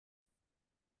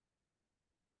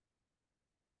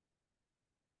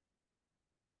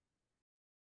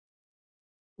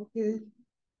Okay.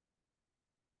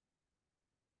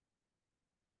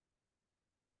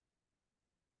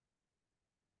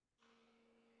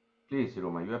 Please,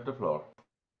 Iruoma, you have the floor.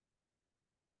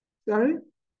 Sorry?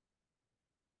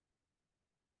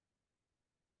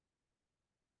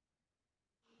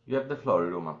 You have the floor,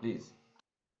 Iruoma, please.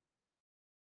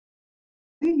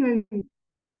 I didn't hear you.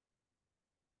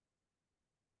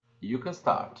 You can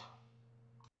start.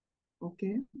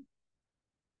 Okay.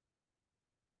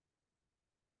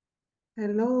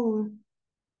 Hello.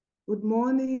 Good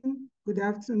morning, good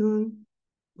afternoon,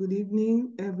 good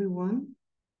evening, everyone,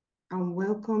 and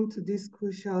welcome to this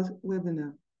crucial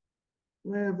webinar.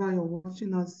 Wherever you're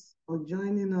watching us or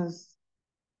joining us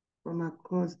from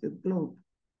across the globe.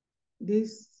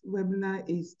 This webinar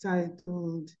is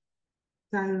titled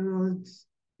Thyroid,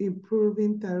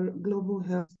 Improving Global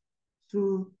Health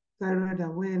Through Thyroid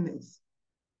Awareness.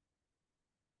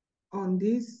 On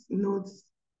this note,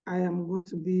 I am going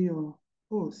to be your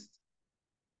host.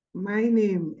 My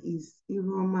name is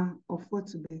Iruoma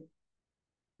Ofortube.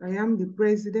 I am the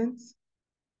president,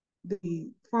 the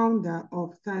founder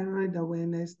of Thyroid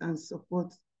Awareness and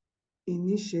Support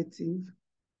Initiative.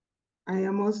 I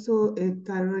am also a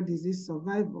thyroid disease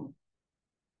survivor.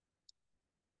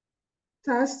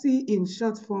 TASI in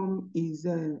short form is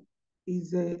a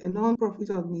non-profit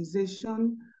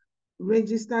organization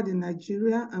registered in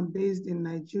Nigeria and based in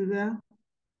Nigeria.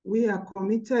 We are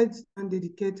committed and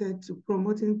dedicated to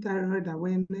promoting thyroid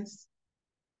awareness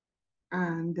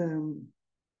and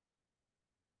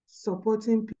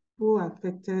supporting people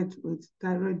affected with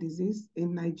thyroid disease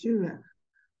in Nigeria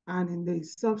and in the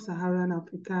sub-Saharan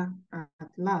Africa at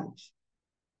large.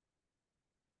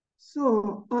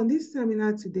 So on this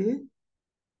seminar today,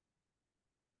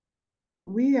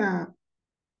 we are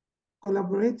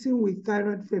collaborating with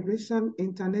Thyroid Federation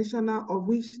International, of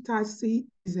which TASI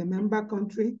is a member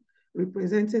country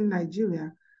representing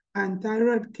Nigeria, and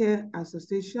Thyroid Care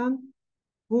Association,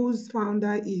 whose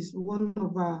founder is one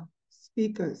of our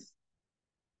speakers.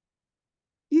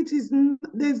 There's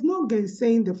no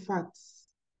gainsaying the facts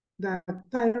that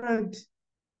thyroid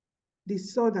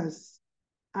disorders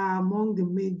are among the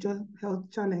major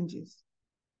health challenges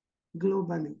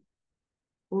globally.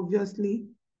 Obviously,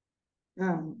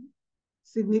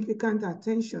 significant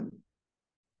attention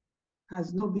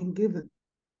has not been given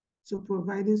to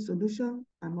providing solutions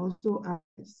and also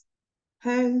access.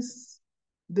 Hence,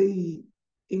 the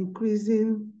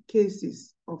increasing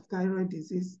cases of thyroid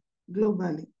disease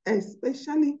globally,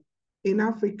 especially in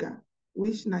Africa,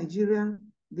 which Nigeria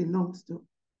belongs to.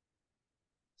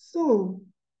 So,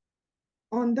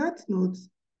 on that note,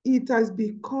 it has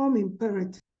become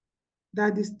imperative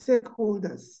that the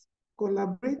stakeholders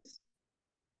collaborate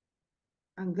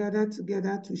and gather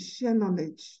together to share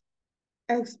knowledge,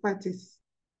 expertise,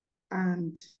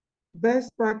 and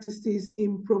best practices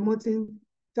in promoting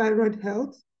thyroid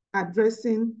health,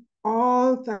 addressing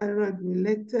all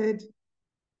thyroid-related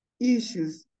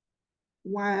issues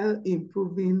while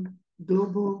improving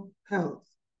global health.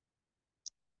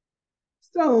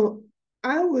 So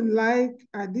I would like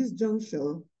at this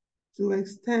juncture to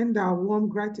extend our warm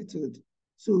gratitude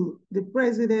to the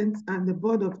President and the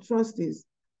Board of Trustees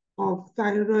of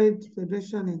Thyroid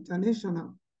Federation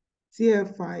International,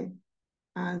 TFI,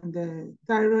 and the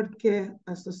Thyroid Care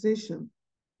Association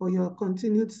for your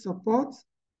continued support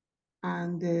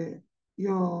and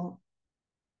your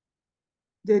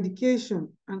dedication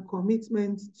and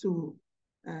commitment to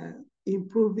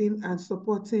improving and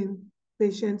supporting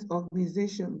patient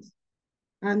organizations.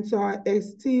 And to our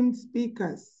esteemed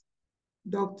speakers,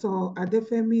 Dr.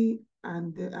 Adefemi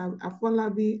and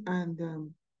Afolabi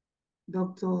and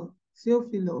Dr.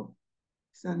 Teofilo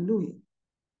San Louis,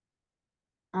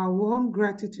 our warm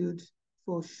gratitude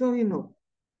for showing up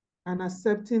and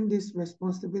accepting this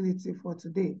responsibility for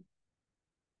today.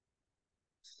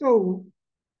 So,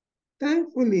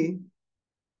 thankfully,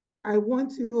 I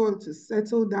want you all to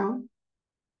settle down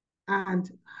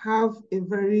and have a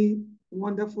very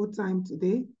wonderful time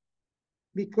today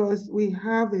because we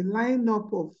have a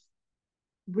lineup of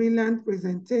brilliant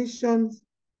presentations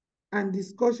and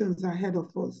discussions ahead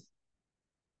of us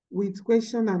with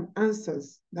questions and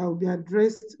answers that will be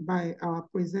addressed by our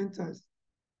presenters.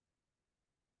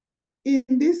 In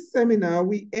this seminar,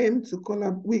 we aim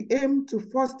to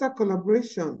foster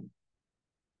collaboration,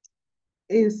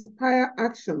 inspire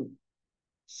action,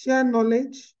 share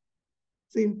knowledge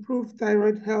to improve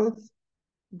thyroid health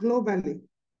globally.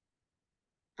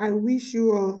 I wish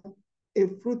you all a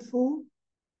fruitful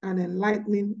and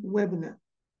enlightening webinar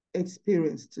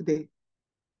experience today.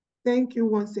 Thank you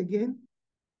once again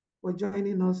for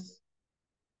joining us.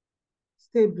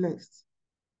 Stay blessed.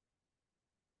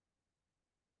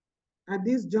 at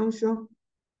this juncture,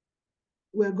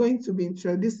 we're going to be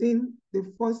introducing the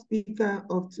first speaker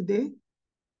of today,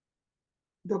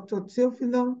 Dr.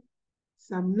 Teofilo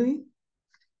Samnui.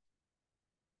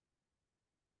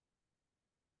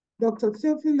 Dr.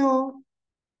 Teofilo,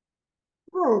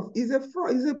 Prof, is a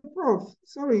prof.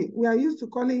 Sorry, we are used to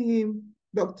calling him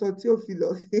Dr.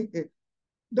 Teofilo.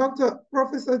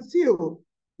 Professor Teo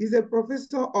is a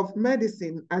professor of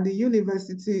medicine at the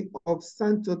University of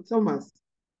Santo Tomas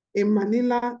in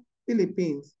Manila,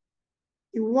 Philippines.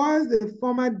 He was the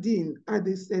former dean at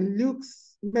the St.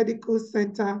 Luke's Medical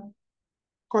Center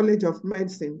College of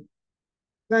Medicine.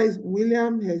 That is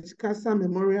William H. Casa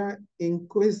Memorial in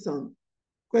Quezon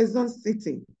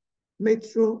City,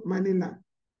 Metro Manila.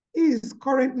 He is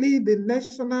currently the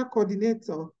national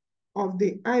coordinator of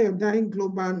the Iodine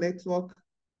Global Network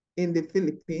in the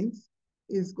Philippines.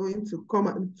 Is going to come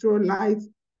and throw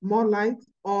more light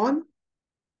on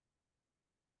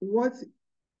what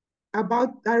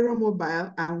about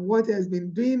Thyromobile and what has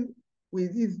been doing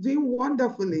is doing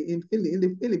wonderfully in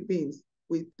the Philippines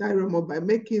with Thyromobile,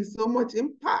 making so much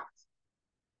impact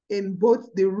in both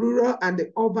the rural and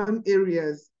the urban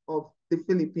areas of the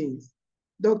Philippines.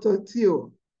 Dr.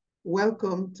 Teo,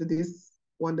 welcome to this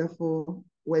wonderful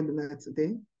webinar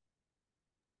today.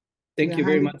 Thank you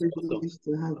very much. Privileged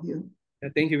to have you.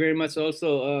 Thank you very much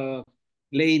also,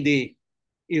 Lady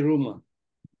Iruoma,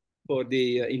 for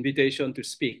the invitation to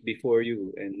speak before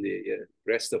you and the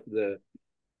rest of the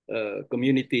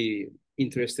community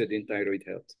interested in thyroid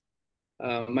health.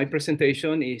 My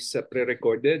presentation is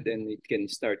pre-recorded and it can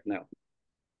start now.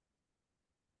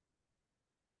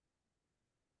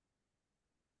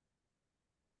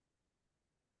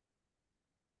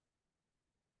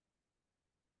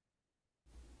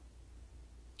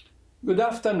 Good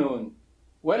afternoon.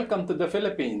 Welcome to the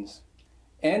Philippines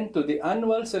and to the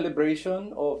annual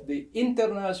celebration of the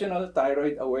International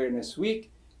Thyroid Awareness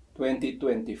Week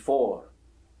 2024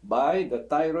 by the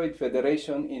Thyroid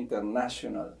Federation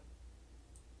International.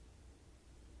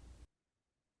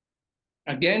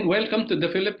 Again, welcome to the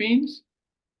Philippines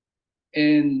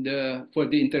and for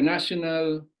the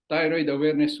International Thyroid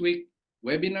Awareness Week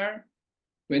webinar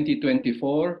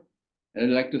 2024. I'd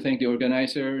like to thank the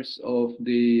organizers of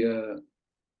the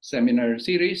seminar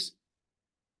series,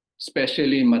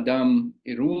 especially Madam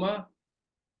Iruoma,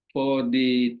 for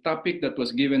the topic that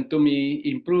was given to me,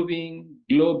 improving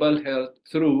global health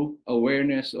through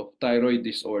awareness of thyroid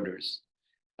disorders.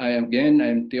 I am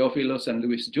Teofilo San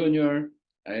Luis Jr.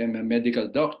 I am a medical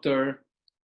doctor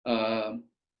and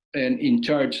in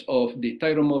charge of the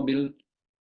Thyromobile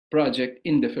project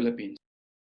in the Philippines.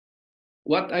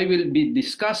 What I will be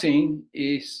discussing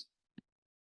is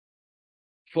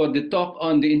for the talk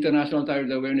on the International Thyroid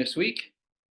Awareness Week,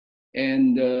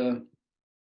 and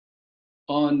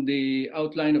on the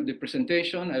outline of the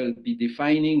presentation, I will be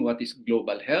defining what is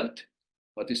global health,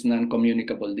 what is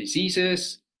non-communicable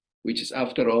diseases, which is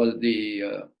after all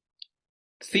the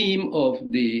theme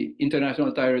of the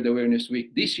International Thyroid Awareness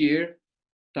Week this year,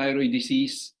 thyroid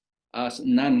disease as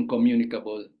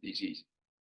non-communicable disease.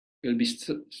 We'll be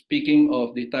speaking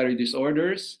of the thyroid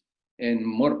disorders and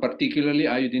more particularly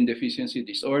iodine deficiency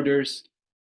disorders.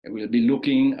 And we'll be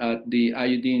looking at the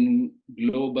iodine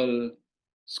global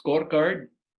scorecard,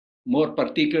 more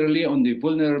particularly on the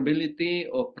vulnerability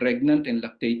of pregnant and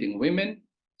lactating women,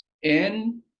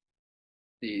 and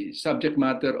the subject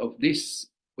matter of this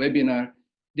webinar,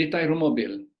 the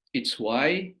Thyromobile, its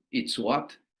why, its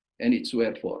what, and its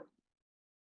wherefore.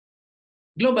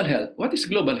 Global health. What is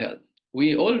global health?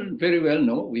 We all very well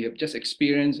know we have just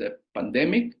experienced a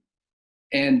pandemic,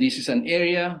 and this is an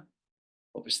area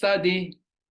of study,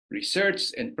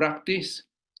 research, and practice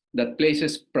that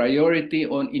places priority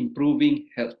on improving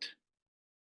health.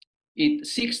 It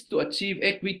seeks to achieve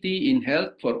equity in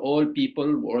health for all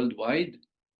people worldwide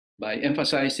by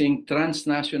emphasizing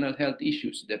transnational health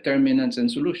issues, determinants, and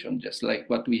solutions, just like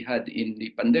what we had in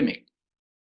the pandemic.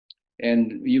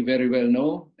 And you very well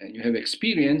know, and you have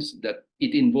experienced, that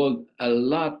it involved a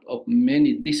lot of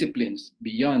many disciplines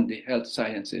beyond the health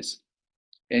sciences,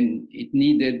 and it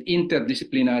needed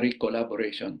interdisciplinary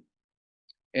collaboration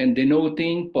and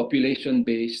denoting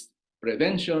population-based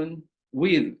prevention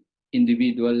with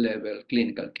individual-level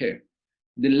clinical care.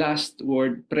 The last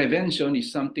word, prevention,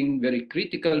 is something very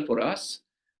critical for us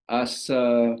as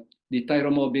the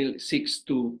Thyromobile seeks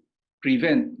to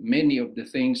prevent many of the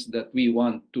things that we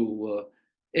want to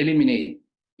eliminate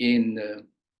in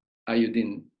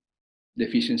iodine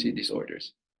deficiency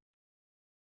disorders.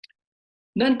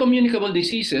 Non-communicable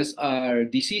diseases are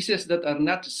diseases that are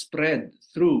not spread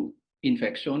through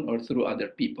infection or through other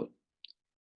people.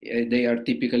 They are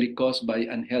typically caused by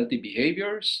unhealthy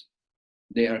behaviors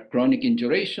They are chronic in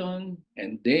duration,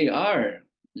 and they are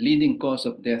leading cause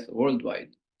of death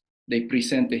worldwide. They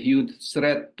present a huge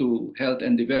threat to health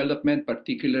and development,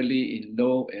 particularly in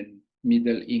low and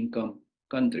middle income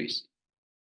countries.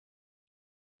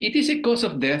 It is a cause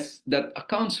of death that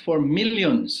accounts for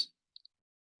millions,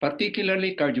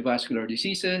 particularly cardiovascular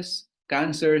diseases,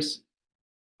 cancers,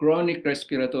 chronic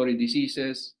respiratory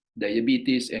diseases,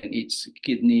 diabetes, and its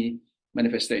kidney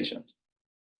manifestations.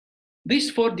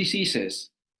 These four diseases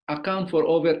account for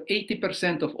over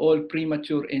 80% of all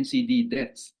premature NCD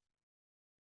deaths.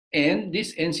 And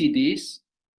these NCDs,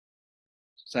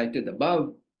 cited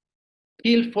above,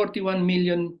 kill 41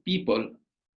 million people,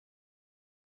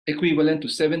 equivalent to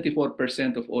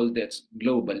 74% of all deaths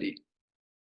globally.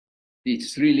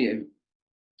 It's really a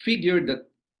figure that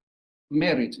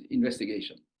merits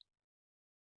investigation.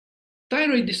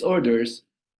 Thyroid disorders,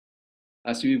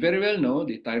 as we very well know,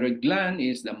 the thyroid gland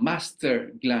is the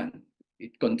master gland.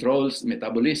 It controls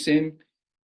metabolism.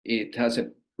 It has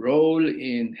a role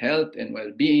in health and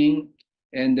well-being.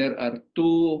 And there are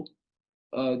two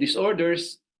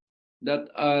disorders that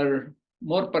are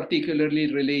more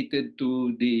particularly related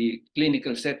to the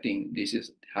clinical setting. This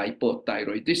is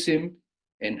hypothyroidism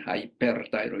and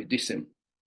hyperthyroidism.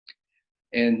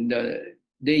 And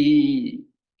they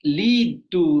lead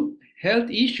to health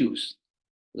issues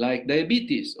like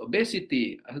diabetes,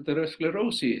 obesity,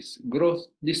 atherosclerosis, growth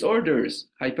disorders,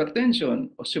 hypertension,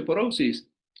 osteoporosis,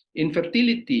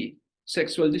 infertility,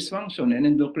 sexual dysfunction, and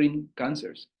endocrine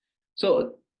cancers.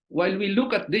 So while we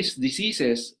look at these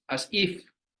diseases as if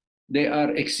they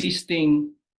are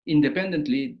existing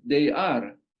independently, they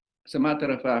are, as a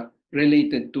matter of fact,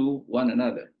 related to one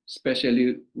another,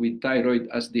 especially with thyroid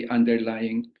as the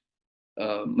underlying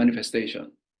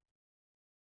manifestation.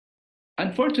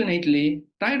 Unfortunately,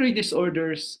 thyroid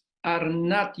disorders are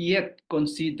not yet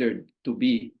considered to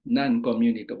be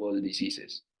non-communicable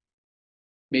diseases.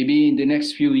 Maybe in the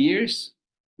next few years,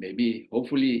 maybe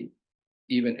hopefully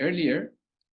even earlier,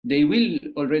 they will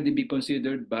already be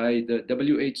considered by the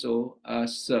WHO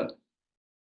as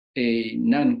a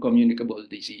non-communicable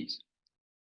disease.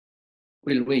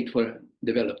 We'll wait for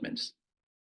developments.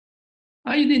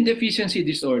 Iodine deficiency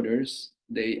disorders,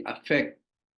 they affect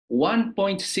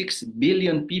 1.6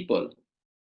 billion people.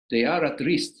 They are at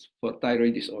risk for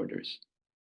thyroid disorders.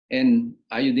 And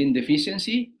iodine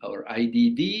deficiency, or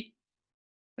IDD,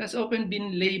 has often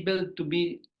been labeled to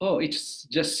be, oh, it's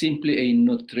just simply a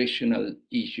nutritional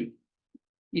issue.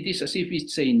 It is as if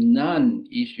it's a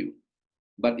non-issue,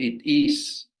 but it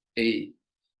is a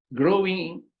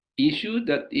growing issue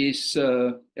that is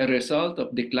a result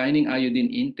of declining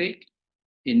iodine intake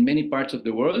in many parts of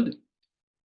the world.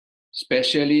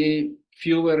 Especially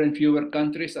fewer and fewer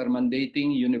countries are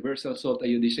mandating universal salt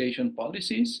iodization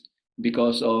policies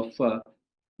because of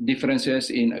differences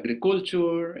in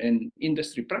agriculture and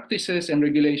industry practices and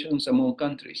regulations among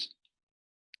countries.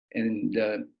 And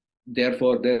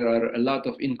therefore, there are a lot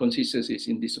of inconsistencies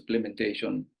in the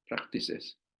supplementation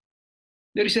practices.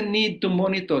 There is a need to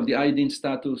monitor the iodine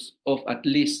status of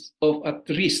at-risk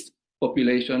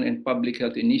population, and public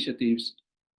health initiatives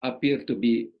appear to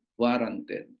be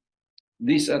warranted.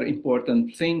 These are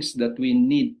important things that we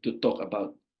need to talk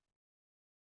about.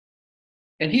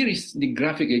 And here is the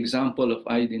graphic example of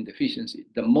iodine deficiency.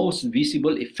 The most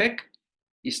visible effect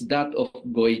is that of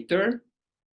goiter,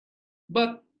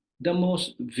 but the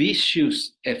most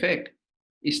vicious effect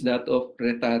is that of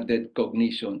retarded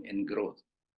cognition and growth.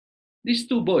 These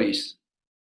two boys,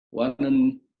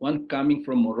 one coming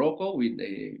from Morocco with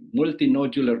a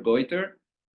multinodular goiter,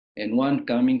 and one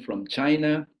coming from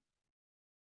China.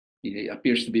 He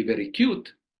appears to be very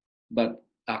cute, but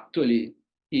actually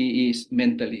he is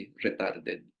mentally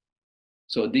retarded.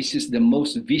 So this is the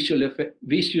most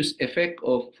vicious effect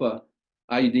of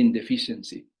iodine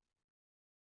deficiency.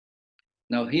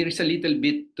 Now here is a little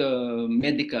bit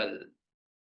medical,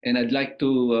 and I'd like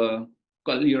to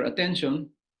call your attention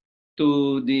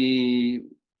to the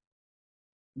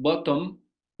bottom,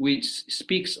 which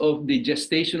speaks of the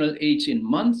gestational age in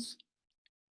months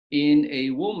in a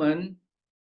woman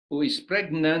who is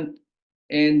pregnant,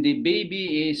 and the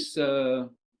baby is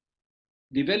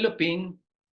developing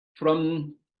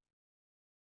from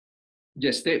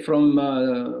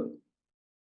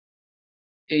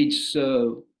age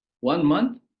 1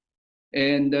 month,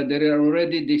 and there are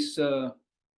already these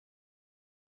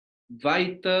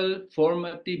vital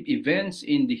formative events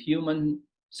in the human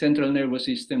central nervous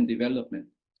system development.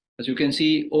 As you can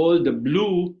see, all the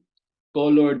blue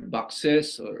colored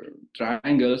boxes or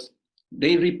triangles,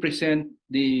 they represent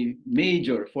the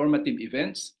major formative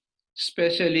events,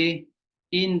 especially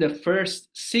in the first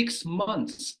 6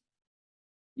 months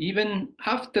Even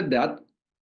after that,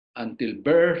 until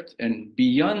birth and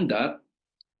beyond that,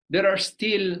 there are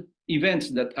still events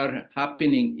that are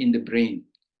happening in the brain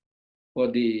for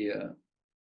the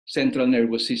central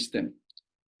nervous system.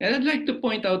 And I'd like to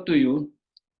point out to you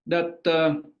that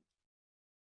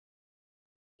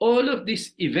all of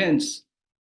these events,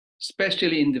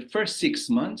 especially in the first 6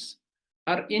 months,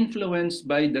 are influenced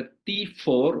by the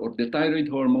T4 or the thyroid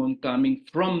hormone coming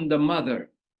from the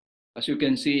mother. As you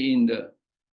can see in the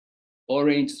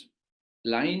orange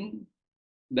line,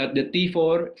 that the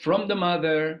T4 from the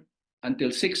mother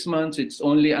until 6 months, it's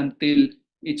only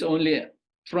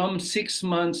from 6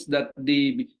 months that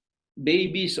the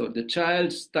baby's or the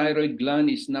child's thyroid gland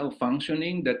is now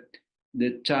functioning, that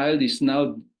the child is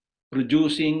now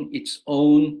producing its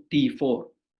own T4.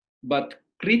 But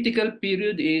critical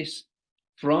period is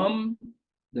from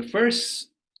the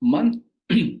first month,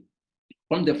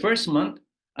 from the first month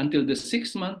until the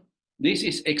 6th month. This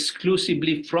is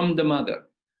exclusively from the mother.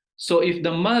 So if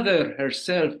the mother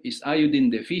herself is iodine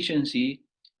deficiency,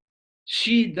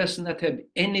 she does not have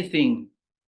anything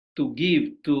to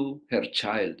give to her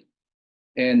child.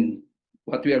 And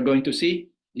what we are going to see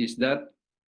is that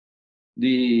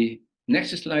the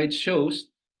next slide shows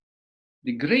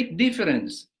the great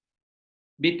difference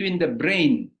between the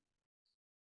brain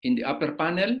in the upper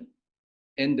panel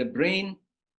and the brain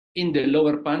in the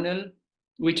lower panel,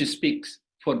 which speaks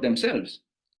for themselves.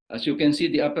 As you can see,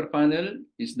 the upper panel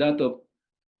is that of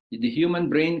the human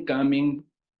brain coming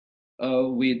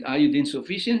with iodine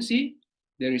sufficiency.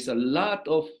 There is a lot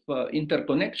of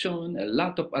interconnection, a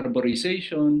lot of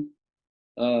arborization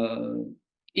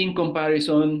in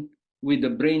comparison with the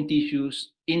brain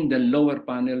tissues in the lower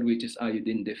panel, which is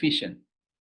iodine deficient.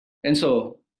 And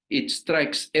so it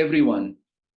strikes everyone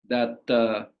that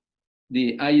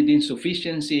the iodine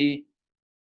sufficiency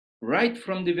right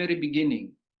from the very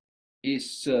beginning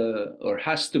is or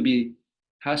has to be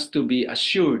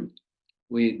assured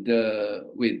with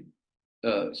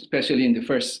especially in the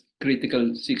first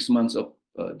critical 6 months of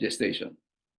gestation.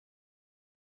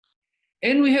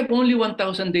 And we have only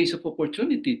 1,000 days of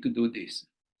opportunity to do this,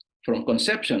 from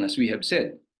conception, as we have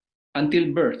said,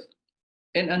 until birth,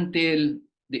 and until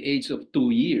the age of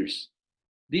 2 years.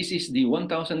 This is the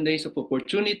 1,000 days of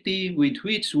opportunity with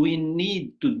which we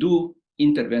need to do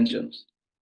interventions.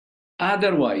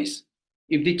 Otherwise,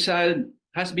 if the child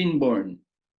has been born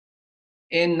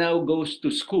and now goes to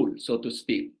school, so to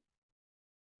speak,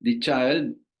 the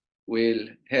child will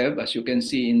have, as you can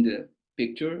see in the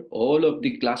picture, all of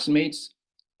the classmates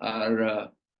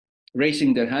are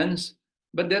raising their hands,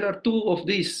 but there are 2 of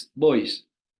these boys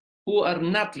who are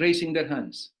not raising their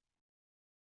hands.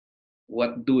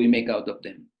 What do we make out of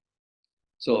them?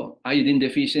 So iodine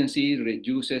deficiency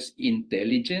reduces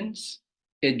intelligence,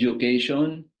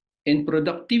 education, and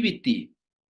productivity.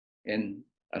 And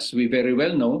as we very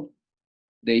well know,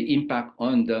 they impact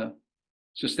on the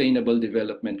sustainable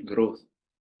development growth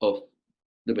of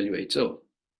WHO.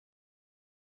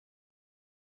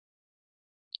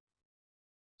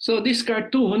 So this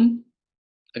cartoon,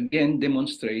 again,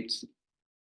 demonstrates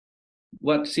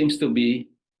what seems to be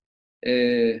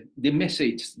the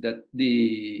message that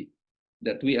we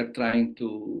are trying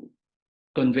to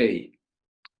convey.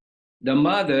 The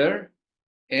mother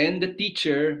and the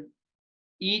teacher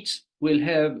each will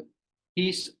have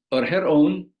his or her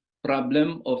own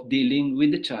problem of dealing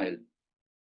with the child.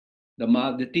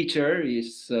 The teacher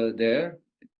is there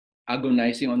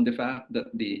agonizing on the fact that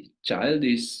the child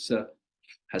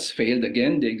has failed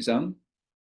again the exam,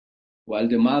 while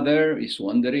the mother is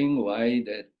wondering why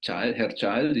her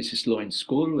child is slow in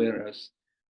school, whereas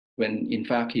when in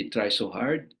fact he tries so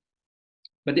hard.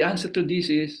 But the answer to this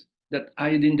is that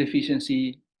iodine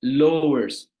deficiency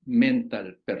lowers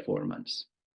mental performance.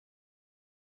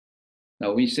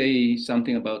 Now we say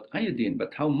something about iodine,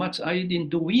 but how much iodine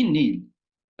do we need?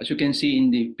 As you can see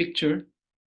in the picture,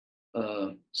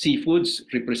 seafoods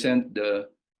represent the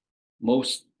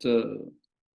most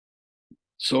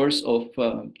source of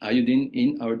iodine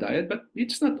in our diet, but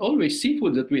it's not always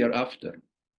seafood that we are after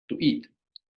to eat.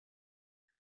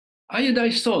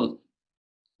 Iodized salt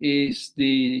is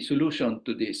the solution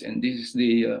to this, and this is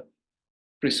the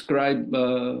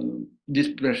this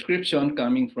prescription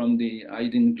coming from the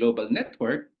Iodine Global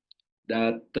Network,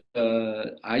 that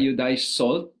iodized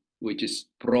salt, which is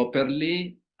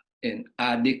properly and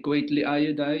adequately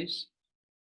iodized,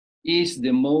 is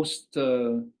the most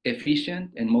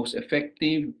efficient and most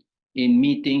effective in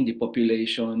meeting the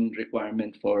population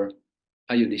requirement for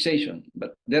iodization.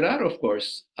 But there are, of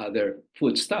course, other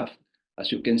foodstuff,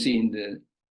 as you can see in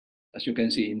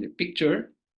the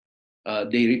picture.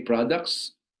 Dairy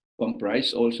products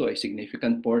comprise also a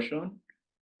significant portion.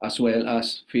 as well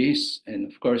as fish,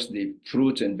 and of course the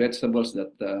fruits and vegetables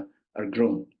that are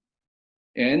grown.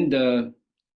 And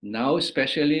now,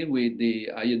 especially with the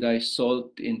iodized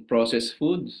salt in processed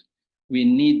foods, we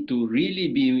need to really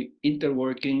be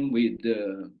interworking with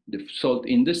the salt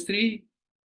industry,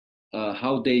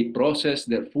 how they process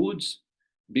their foods,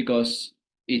 because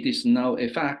it is now a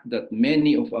fact that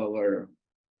many of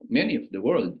the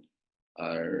world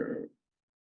are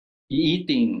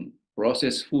eating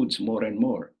processed foods more and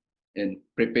more and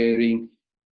preparing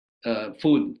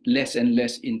food less and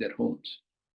less in their homes.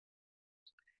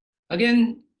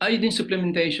 Again, iodine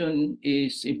supplementation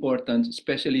is important,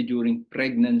 especially during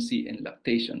pregnancy and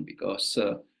lactation, because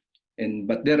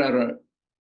but there are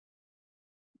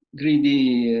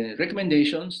the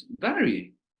recommendations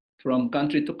vary from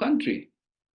country to country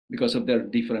because of their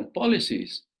different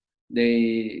policies.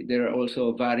 There are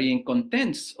also varying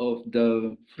contents of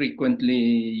the frequently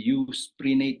used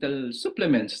prenatal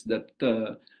supplements that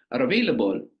are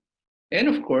available. And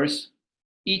of course,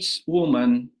 each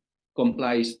woman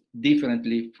complies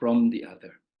differently from the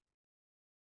other.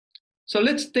 So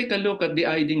let's take a look at the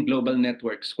iodine Global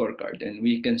Network scorecard. And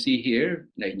we can see here,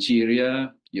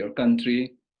 Nigeria, your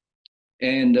country,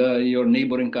 and your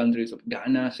neighboring countries of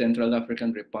Ghana, Central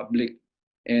African Republic,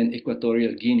 and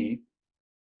Equatorial Guinea,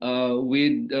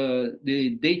 with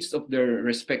the dates of their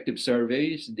respective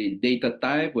surveys, the data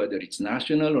type, whether it's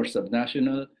national or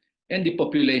subnational, and the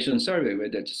population survey,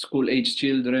 whether it's school-age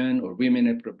children or women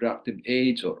at reproductive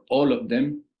age or all of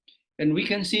them. And we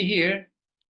can see here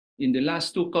in the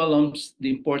last two columns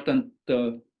the important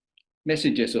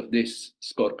messages of this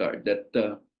scorecard, that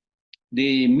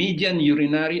the median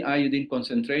urinary iodine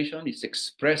concentration is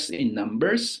expressed in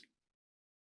numbers,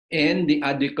 and the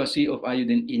adequacy of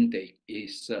iodine intake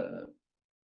is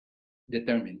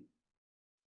determined.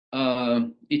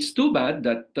 It's too bad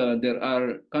that there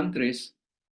are countries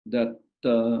that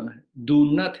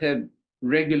do not have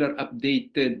regular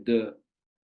updated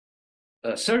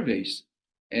surveys.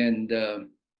 And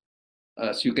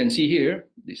as you can see here,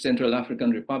 the Central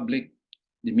African Republic,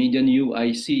 the median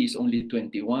UIC is only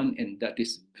 21, and that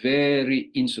is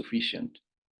very insufficient.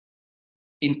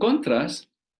 In contrast,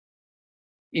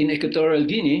 in Equatorial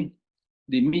Guinea,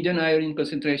 the median iodine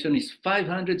concentration is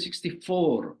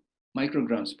 564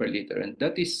 micrograms per liter, and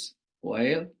that is,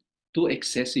 well, too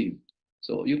excessive.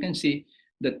 So you can see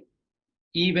that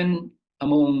even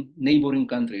among neighboring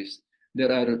countries,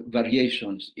 there are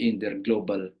variations in their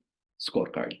global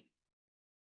scorecard.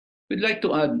 We'd like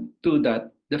to add to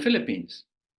that the Philippines.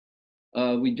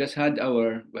 We just had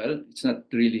our, well, it's not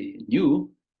really new,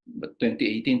 but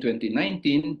 2018,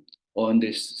 2019, on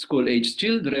this school-age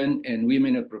children and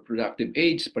women of reproductive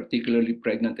age, particularly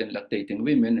pregnant and lactating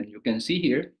women. And you can see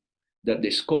here that the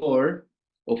score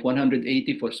of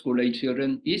 180 for school-age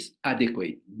children is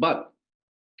adequate. But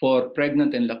for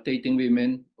pregnant and lactating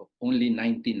women, only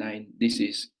 99, this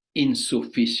is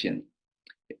insufficient.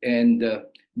 And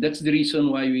that's the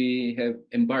reason why we have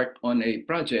embarked on a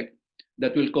project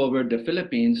that will cover the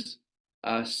Philippines,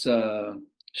 as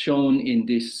shown in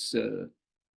this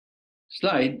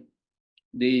slide.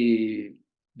 The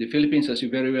Philippines, as you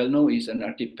very well know, is an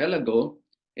archipelago,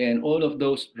 and all of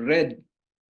those red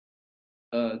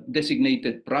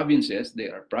designated provinces, they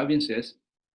are provinces,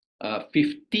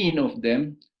 15 of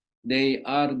them, they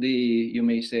are the, you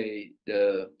may say,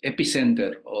 the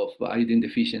epicenter of iodine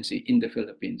deficiency in the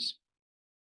Philippines.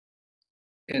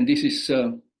 And this is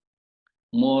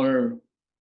more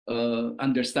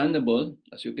understandable,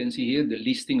 as you can see here, the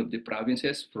listing of the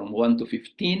provinces from 1 to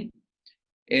 15.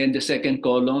 And the second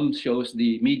column shows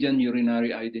the median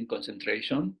urinary iodine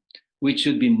concentration, which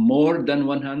should be more than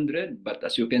 100. But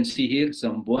as you can see here,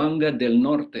 Zamboanga del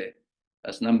Norte,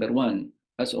 as number 1,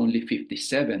 has only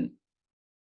 57.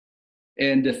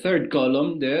 And the third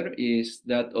column there is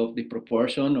that of the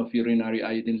proportion of urinary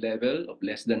iodine level of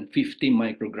less than 50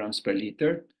 micrograms per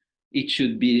liter. It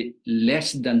should be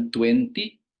less than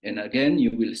 20. And again,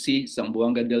 you will see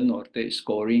Zamboanga del Norte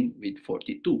scoring with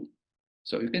 42.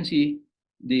 So you can see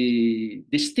the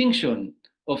distinction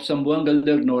of Zamboanga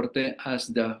del Norte as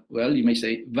the, well, you may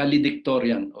say,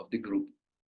 valedictorian of the group.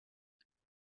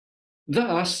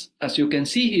 Thus, as you can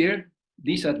see here,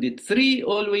 these are the 3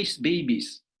 always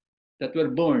babies that were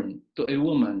born to a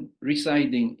woman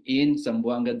residing in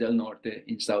Zamboanga del Norte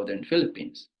in southern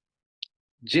Philippines.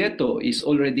 Jeto is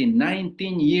already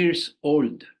 19 years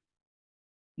old.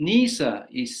 Nisa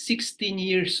is 16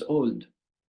 years old.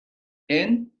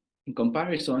 And in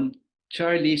comparison,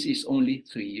 Charlie's is only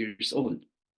 3 years old.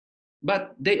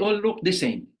 But they all look the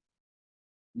same.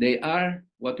 They are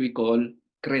what we call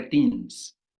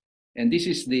cretins. And this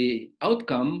is the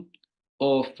outcome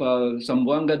of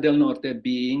Zamboanga del Norte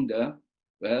being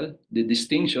the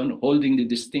distinction, holding the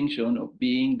distinction of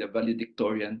being the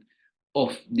valedictorian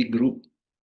of the group.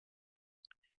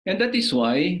 And that is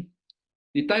why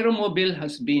the Thyromobile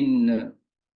has been,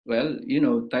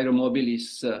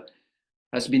 Thyromobile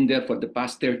has been there for the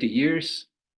past 30 years.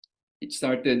 It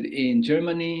started in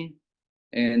Germany,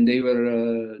 and they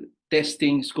were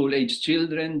testing school-age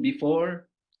children before,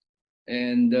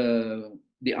 and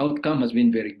the outcome has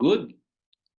been very good.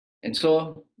 And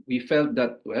so we felt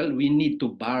that, well, we need to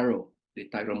borrow the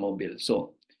Thyromobile.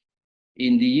 So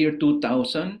in the year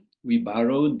 2000, we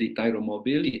borrowed the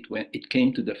Thyromobile. It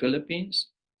came to the Philippines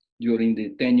during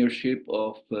the tenureship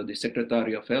of the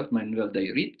Secretary of Health, Manuel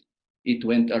Dairit. It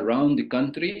went around the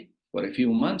country for a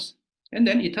few months, and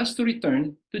then it has to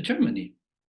return to Germany.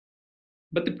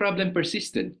 But the problem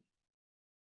persisted.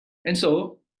 And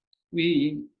so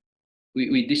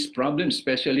this problem,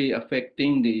 especially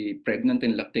affecting the pregnant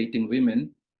and lactating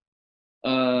women,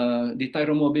 the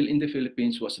Thyromobile in the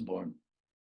Philippines was born.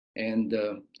 And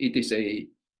it is a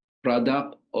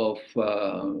product of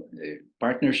a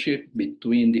partnership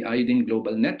between the Iodine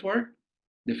Global Network,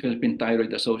 the Philippine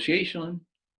Thyroid Association,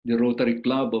 the Rotary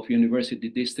Club of University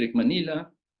District Manila,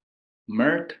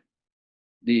 Merck,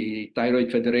 the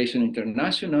Thyroid Federation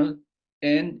International,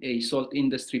 and a salt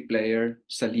industry player,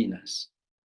 Salinas.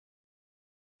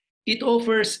 It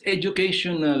offers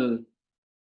educational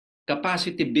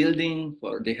capacity building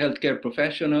for the healthcare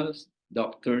professionals,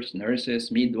 doctors,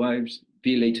 nurses, midwives,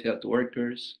 village health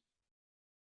workers,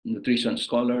 nutrition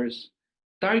scholars,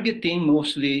 targeting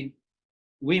mostly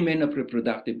women of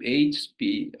reproductive age,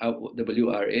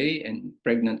 WRA, and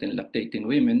pregnant and lactating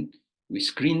women. We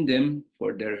screen them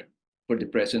for the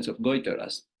presence of goiter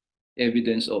as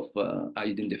evidence of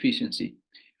iodine deficiency.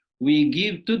 We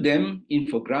give to them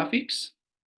infographics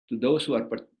to those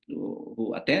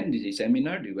who attend the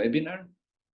seminar, the webinar.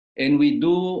 And we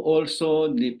do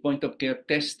also the point of care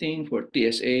testing for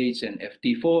TSH and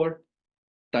FT4.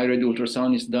 Thyroid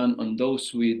ultrasound is done on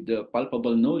those with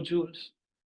palpable nodules.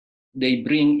 They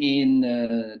bring in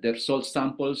their salt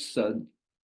samples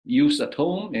used at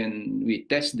home, and we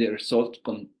test their salt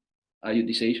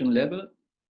iodization level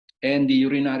and the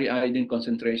urinary iodine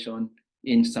concentration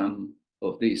in some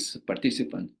of these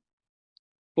participants.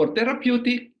 For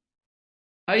therapeutic,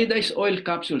 iodized oil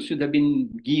capsules should have been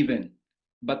given,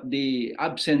 but the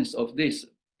absence of this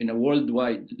in a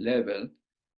worldwide level,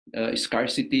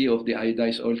 scarcity of the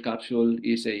iodized oil capsule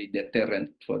is a deterrent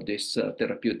for this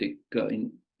therapeutic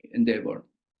endeavor.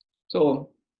 So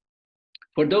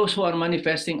for those who are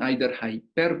manifesting either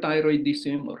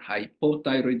hyperthyroidism or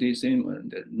hypothyroidism or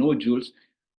the nodules,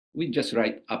 we just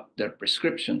write up their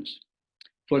prescriptions.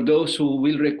 For those who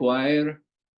will require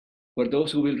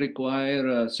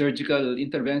surgical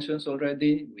interventions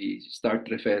already, we start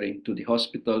referring to the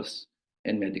hospitals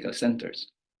and medical centers.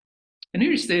 And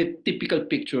here is the typical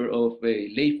picture of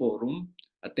a lay forum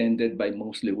attended by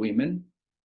mostly women.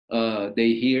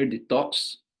 They hear the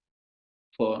talks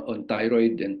on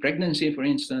thyroid and pregnancy, for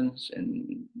instance,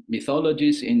 and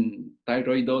mythologies in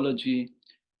thyroidology.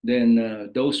 Then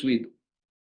those with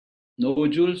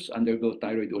nodules undergo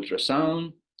thyroid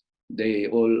ultrasound. They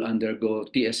all undergo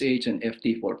TSH and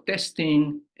FT4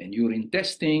 testing and urine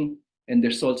testing, and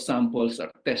their salt samples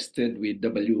are tested with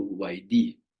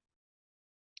WYD.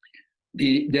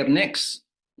 Their necks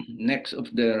of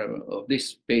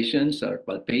these patients are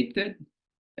palpated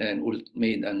and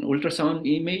made an ultrasound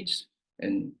image,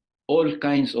 and all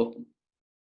kinds of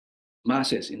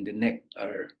masses in the neck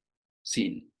are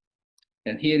seen.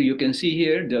 And here you can see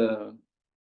here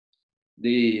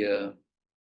the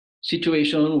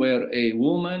situation where a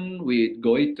woman with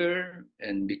goiter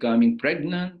and becoming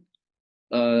pregnant,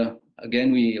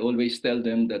 again, we always tell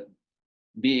them that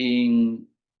being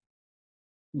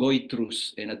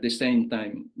goitrous and at the same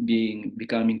time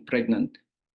becoming pregnant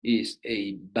is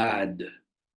a bad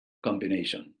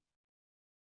combination.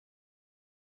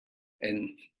 And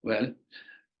well,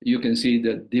 you can see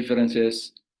the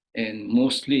differences, and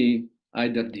mostly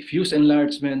either diffuse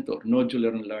enlargement or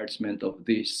nodular enlargement of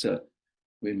these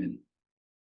women.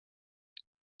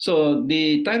 So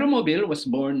the Thyromobile was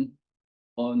born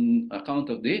on account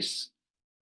of this,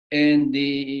 and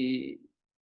the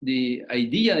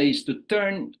idea is to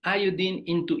turn iodine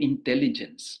into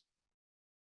intelligence.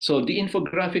 So the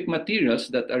infographic materials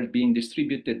that are being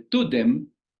distributed to them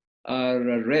are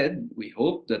read. We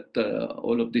hope that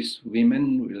all of these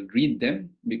women will read them,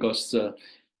 because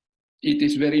it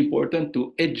is very important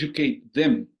to educate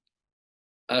them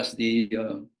as the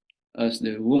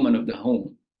woman of the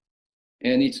home.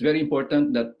 And it's very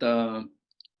important that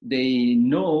they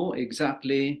know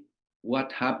exactly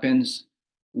what happens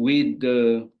with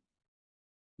the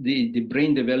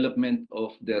brain development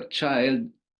of their child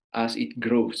as it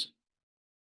grows.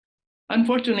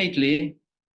 Unfortunately,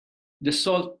 the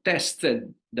salt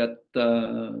tested that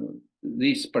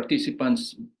these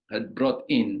participants had brought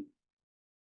in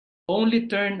only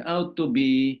turned out to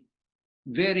be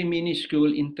very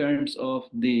minuscule in terms of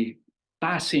the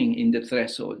passing in the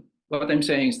threshold. What I'm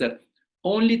saying is that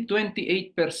only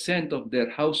 28% of their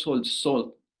household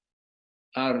salt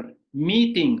are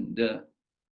meeting the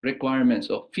requirements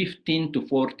of 15 to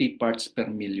 40 parts per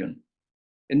million.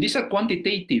 And these are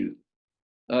quantitative.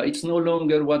 It's no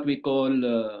longer what we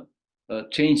call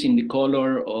change in the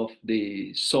color of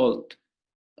the salt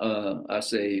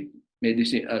as a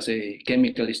medicine, as a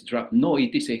chemical is dropped. No,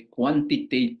 it is a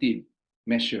quantitative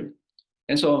measure.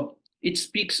 And so it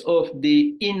speaks of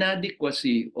the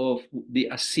inadequacy of the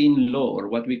ASIN law, or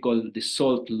what we call the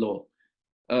salt law,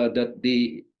 that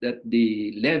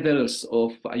the levels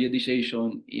of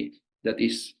iodization that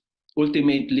is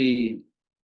ultimately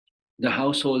the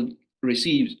household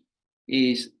receives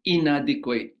is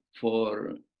inadequate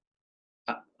for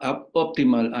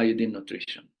optimal iodine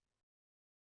nutrition.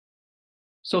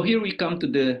 So here we come to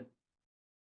the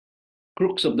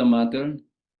crux of the matter,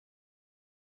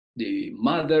 the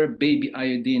Mother-Baby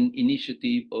Iodine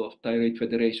Initiative of Thyroid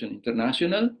Federation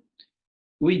International,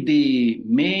 with the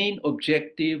main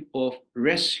objective of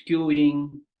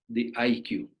rescuing the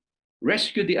IQ.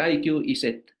 Rescue the IQ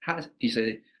is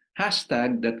a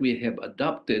hashtag that we have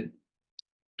adopted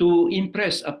to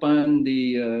impress upon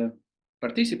the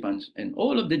participants and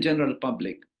all of the general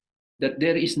public that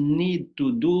there is need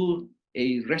to do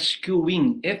a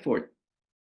rescuing effort,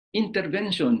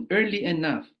 intervention early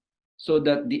enough, so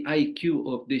that the IQ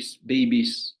of these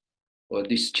babies or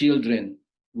these children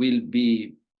will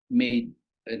be made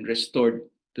and restored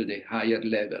to the higher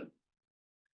level.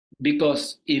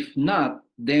 Because if not,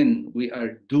 then we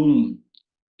are doomed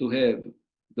to have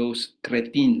those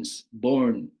cretins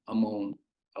born among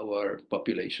our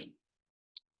population.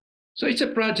 So it's a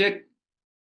project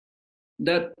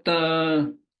that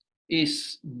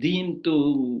is deemed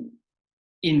to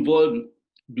involve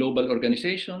global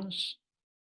organizations,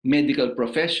 medical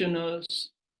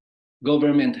professionals,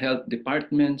 government health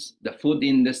departments, the food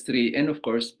industry, and of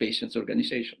course, patients'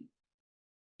 organization.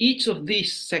 Each of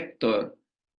these sectors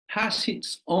has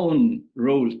its own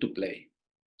role to play,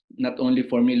 not only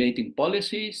formulating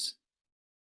policies,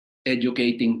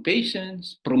 educating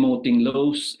patients, promoting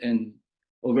laws, and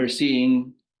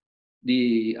overseeing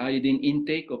the iodine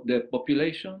intake of the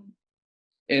population,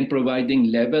 and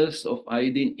providing levels of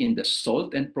iodine in the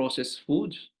salt and processed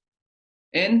foods,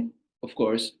 and of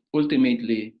course,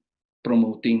 ultimately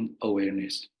promoting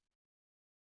awareness.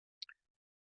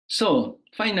 So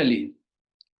finally,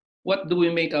 what do we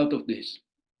make out of this?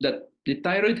 That the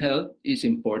thyroid health is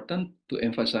important to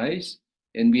emphasize,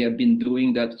 and we have been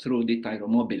doing that through the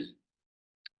Thyromobile.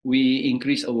 We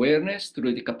increase awareness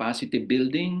through the capacity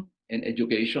building and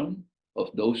education of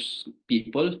those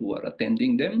people who are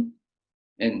attending them.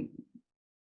 And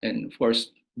of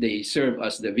course, they serve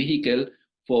as the vehicle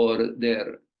for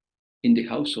their in the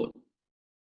household.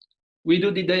 We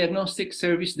do the diagnostic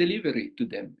service delivery to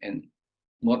them, and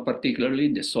more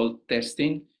particularly the salt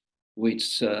testing,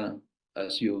 which,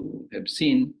 as you have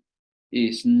seen,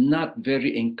 is not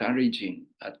very encouraging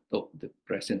at the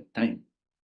present time.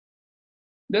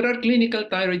 There are clinical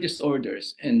thyroid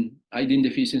disorders and iodine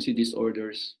deficiency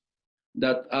disorders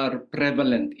that are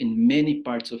prevalent in many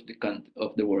parts of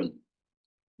the world.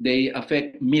 They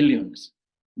affect millions.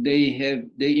 They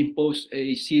impose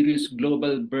a serious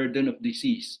global burden of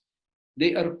disease.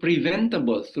 They are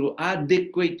preventable through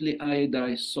adequately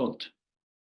iodized salt.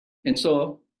 And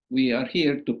so we are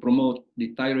here to promote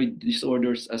the thyroid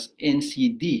disorders as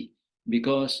NCD,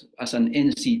 because as an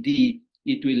NCD,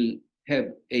 it will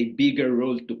have a bigger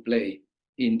role to play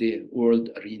in the world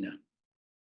arena.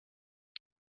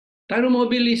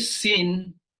 Thyromobile is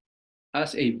seen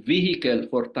as a vehicle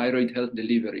for thyroid health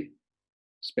delivery,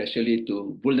 especially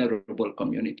to vulnerable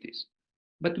communities.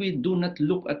 But we do not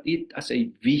look at it as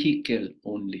a vehicle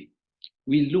only.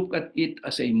 We look at it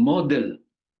as a model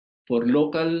for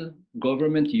local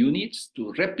government units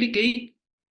to replicate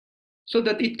so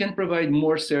that it can provide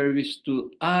more service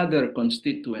to other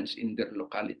constituents in their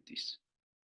localities.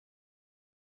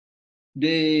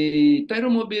 The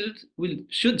Thyromobile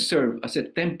should serve as a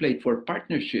template for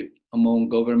partnership among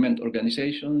government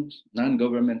organizations,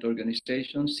 non-government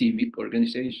organizations, civic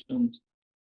organizations,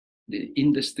 the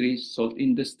industry, salt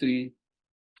industry,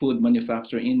 food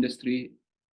manufacturing industry.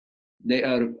 They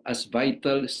are as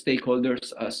vital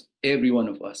stakeholders as every one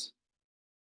of us.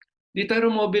 The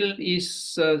Thyromobile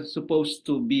is supposed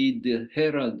to be the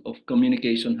herald of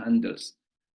communication handles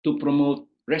to promote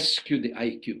rescue the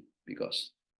IQ,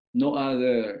 because no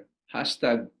other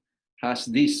hashtag has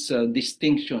this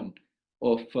distinction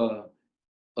of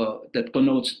that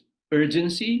connotes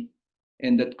urgency,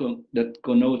 and that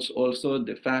connotes also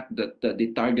the fact that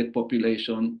the target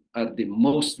population are the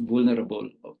most vulnerable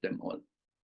of them all.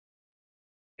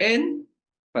 And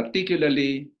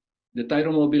particularly, the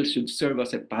Thyromobile should serve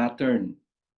as a pattern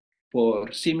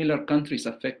for similar countries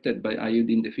affected by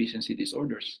iodine deficiency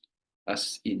disorders,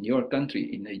 as in your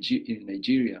country, in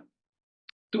Nigeria,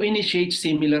 to initiate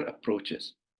similar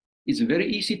approaches. It's very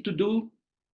easy to do.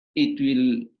 It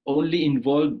will only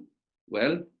involve,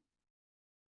 well,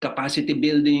 capacity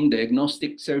building,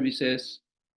 diagnostic services,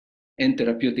 and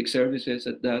therapeutic services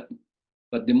at that.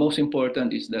 But the most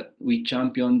important is that we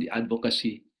champion the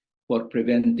advocacy for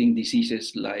preventing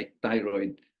diseases like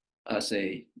thyroid as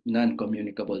a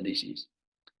non-communicable disease.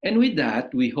 And with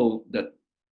that, we hope that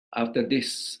after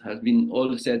this has been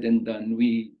all said and done,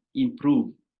 we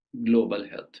improve global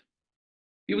health.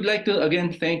 We would like to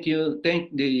again thank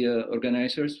the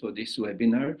organizers for this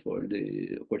webinar, for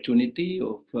the opportunity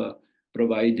of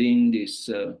providing this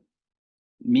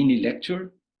mini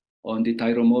lecture on the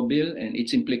Thyromobile and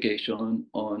its implication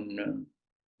on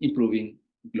improving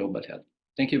global health.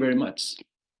 Thank you very much.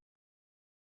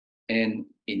 And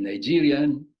in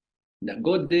Nigerian,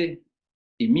 Nagode,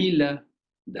 Imila,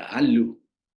 Daalu.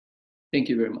 Thank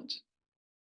you very much.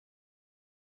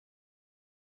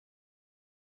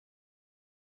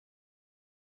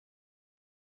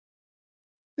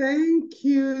 Thank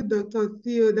you, Dr.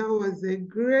 Theo. That was a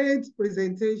great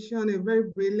presentation, a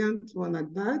very brilliant one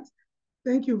at that.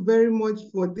 Thank you very much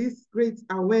for this great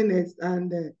awareness,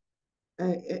 and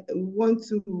I want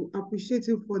to appreciate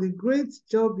you for the great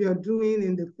job you're doing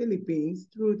in the Philippines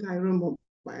through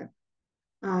Thyromobile.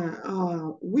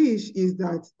 Our wish is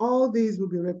that all these will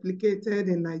be replicated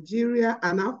in Nigeria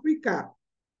and Africa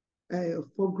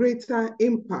for greater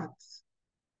impact.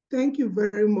 Thank you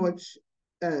very much.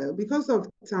 Because of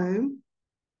time,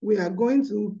 we are going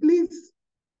to, please,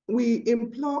 we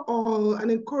implore all and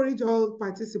encourage all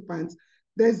participants.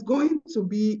 There's going to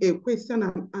be a question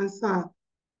and answer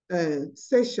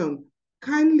session.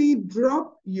 Kindly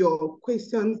drop your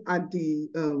questions at the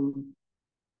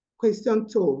question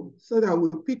tool so that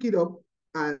we'll pick it up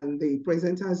and the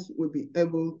presenters will be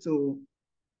able to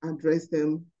address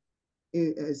them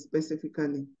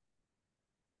specifically.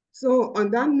 So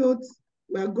on that note,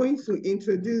 we are going to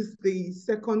introduce the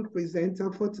second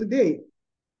presenter for today.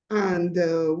 And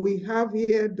we have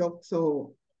here Dr.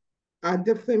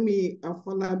 Adefemi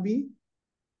Afolabi.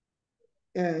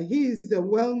 He is the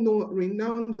well-known,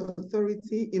 renowned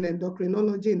authority in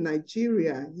endocrinology in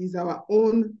Nigeria. He's our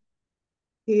own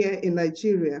here in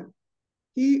Nigeria.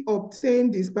 He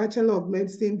obtained his Bachelor of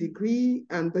Medicine degree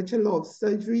and Bachelor of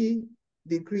Surgery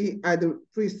degree at the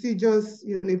prestigious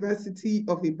University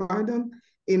of Ibadan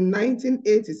in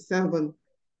 1987.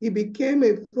 He became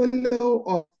a fellow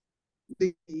of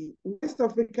the West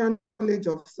African College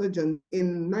of Surgeons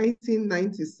in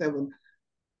 1997.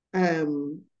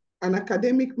 An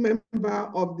academic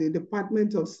member of the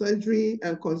Department of Surgery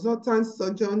and consultant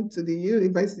surgeon to the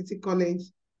University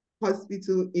College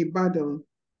Hospital, Ibadan.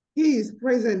 He is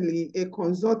presently a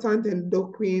consultant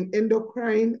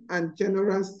endocrine and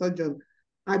general surgeon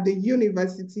at the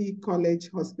University College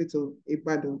Hospital,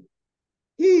 Ibadan.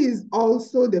 He is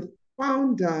also the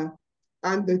founder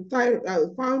and the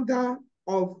founder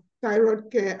of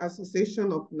Thyroid Care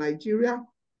Association of Nigeria.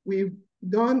 We've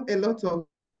done a lot of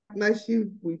partnership.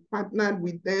 We partnered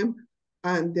with them,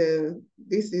 and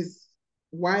this is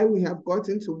why we have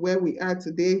gotten to where we are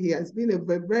today. He has been a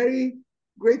very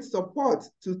great support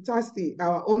to TASI,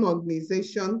 our own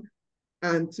organization,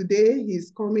 and today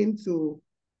he's coming to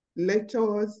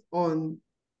lecture us on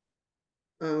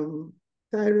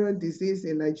thyroid disease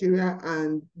in Nigeria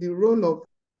and the role of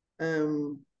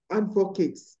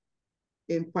advocates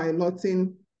in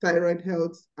piloting thyroid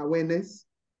health awareness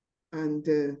and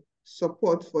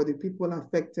support for the people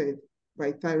affected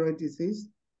by thyroid disease.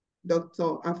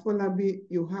 Dr. Afolabi,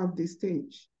 you have the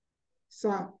stage.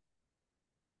 Sir,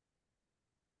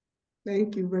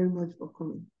 thank you very much for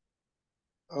coming.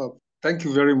 Thank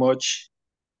you very much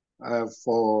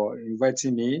for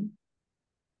inviting me.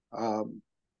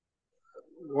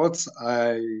 What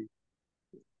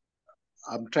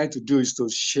I'm trying to do is to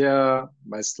share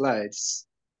my slides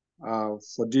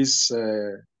for this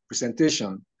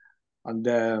presentation. And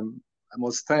I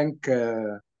must thank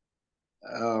a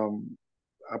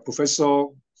professor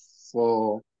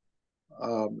for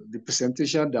the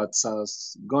presentation that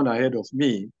has gone ahead of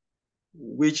me.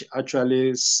 which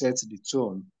actually sets the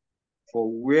tone for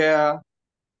where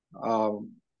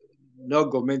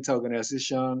non-governmental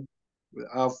organization will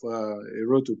have a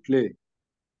role to play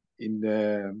in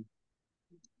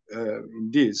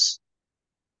this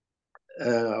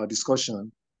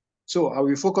discussion. So are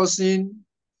we focusing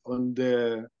on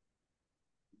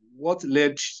what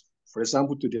led, for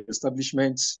example, to the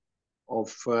establishment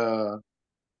of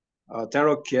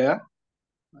thyroid care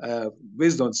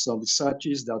based on some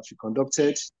researches that we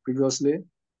conducted previously,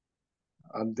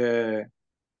 and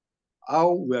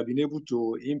how we have been able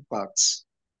to impact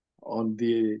on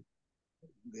the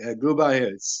global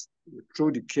health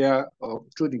through the care of,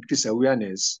 through the increased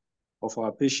awareness of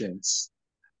our patients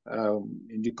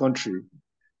in the country.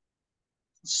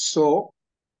 So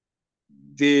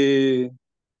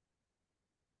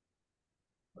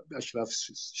I should have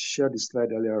shared the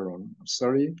slide earlier on. I'm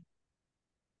sorry.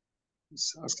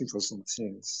 It's asking for some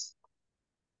things.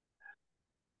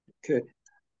 Okay.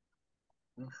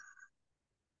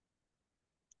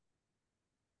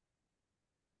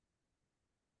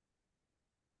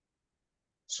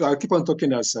 So I'll keep on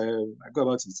talking as I go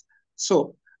about it.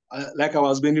 So, like I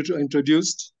was being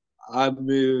introduced, I'm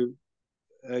a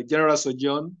general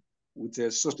surgeon with a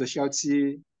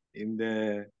subspecialty in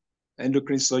the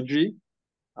endocrine surgery.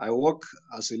 I work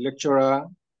as a lecturer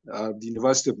at the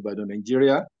University of Ibadan,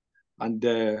 Nigeria, and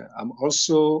I'm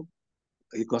also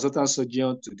a consultant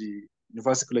surgeon to the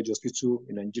University College Hospital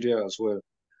in Nigeria as well.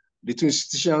 The two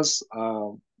institutions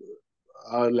are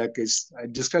like, I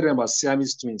describe them as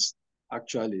Siamese twins,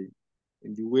 actually,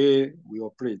 in the way we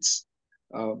operate.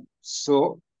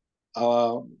 So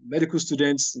our medical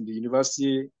students in the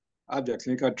university have their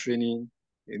clinical training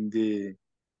in the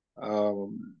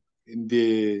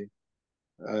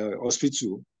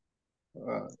hospital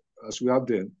as we have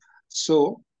them.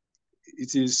 So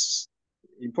it is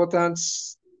important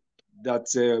that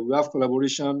we have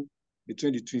collaboration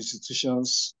between the two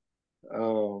institutions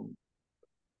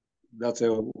that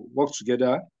work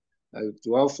together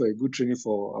to have a good training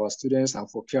for our students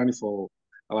and for caring for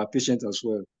our patients as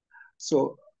well.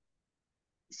 So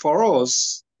for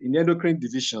us in the endocrine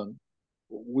division,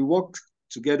 we work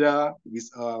together with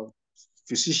our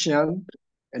physician,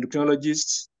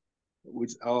 endocrinologists, we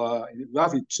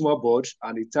have a tumor board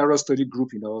and a thyroid study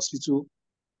group in our hospital,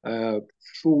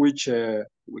 through which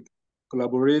we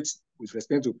collaborate with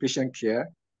respect to patient care.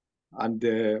 And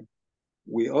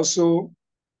we also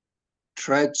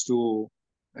try to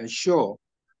ensure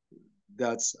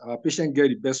that our patients get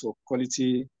the best of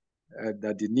quality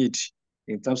that they need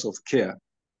in terms of care.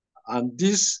 And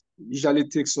this usually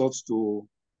takes us to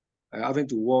having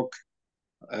to work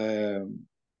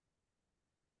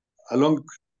along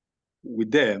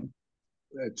with them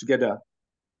together.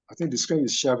 I think the screen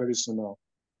is shared very soon now.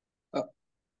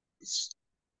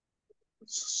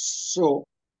 So,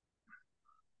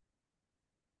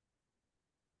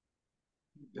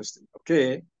 just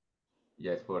okay.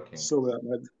 Yes, working. So,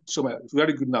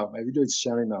 very good now. My video is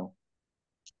sharing now.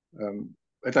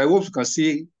 But I hope you can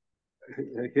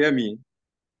hear me.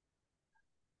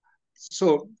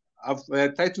 So, I've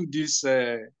titled this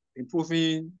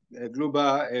Improving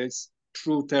Global Health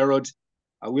Through Thyroid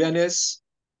Awareness,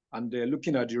 and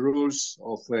looking at the roles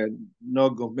of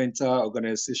non-governmental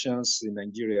organizations in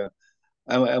Nigeria.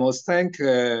 I must thank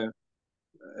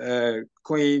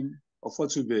Queen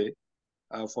Ofortube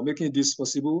for making this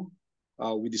possible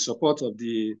with the support of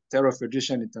the Thyroid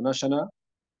Federation International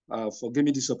for giving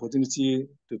me this opportunity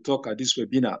to talk at this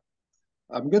webinar.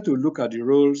 I'm going to look at the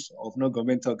roles of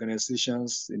non-governmental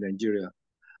organizations in Nigeria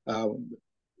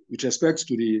with respect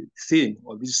to the theme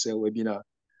of this webinar,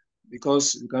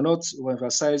 because we cannot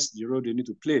emphasize the role they need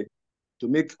to play to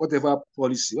make whatever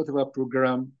policy, whatever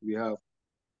program we have.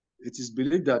 It is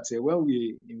believed that when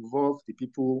we involve the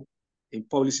people in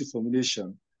policy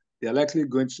formulation, they are likely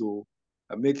going to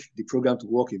make the program to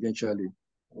work eventually.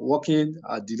 Working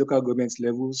at the local government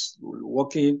levels,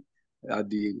 working at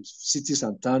the cities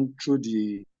and towns through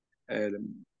the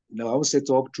our own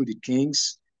setup, through the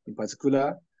kings in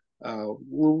particular,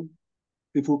 who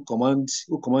command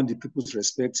the people's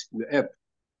respect will help.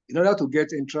 In order to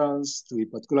get entrance to a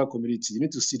particular community, you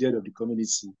need to see the head of the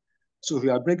community. So if we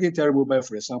are bringing Thyromobile,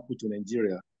 for example, to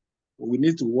Nigeria, we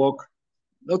need to work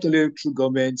not only through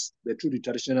governments, but through the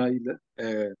traditional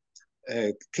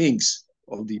kings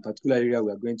of the particular area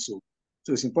we are going to.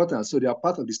 So it's important. So they are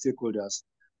part of the stakeholders.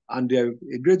 And they're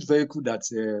a great vehicle that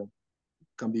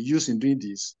can be used in doing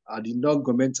this are the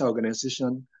non-governmental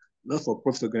organization,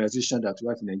 not-for-profit organization that we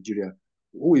have in Nigeria,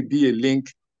 who will be a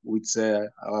link with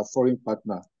our foreign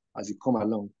partner as they come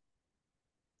along.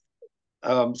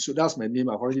 So that's my name.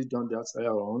 I've already done that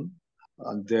earlier on.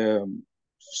 And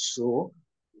so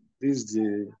this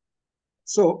is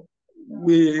so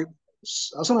we,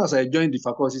 as soon as I joined the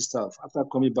faculty staff, after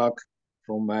coming back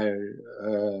from my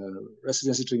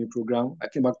residency training program, I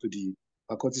came back to the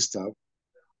faculty staff.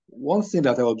 One thing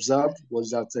that I observed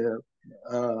was that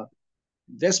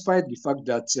despite the fact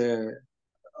that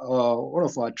one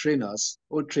of our trainers,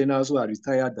 old trainers who are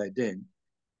retired by then,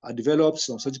 had developed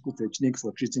some surgical technique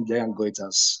for treating giant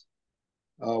goiters.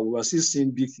 We were still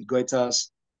seeing big goiters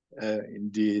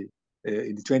in the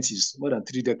 20s, more than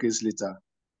 3 decades later.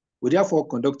 We therefore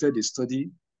conducted a study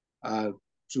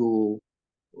to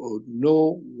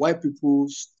know why people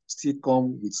still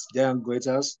come with giant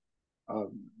goiters,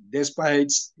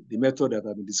 despite the method that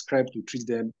have been described to treat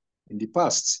them in the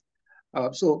past.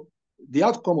 So the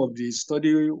outcome of the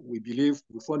study, we believe,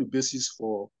 will form the basis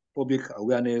for public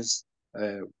awareness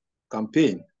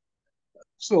campaign.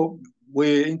 So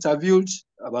we interviewed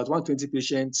about 120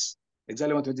 patients,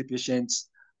 exactly 120 patients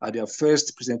at their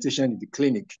first presentation in the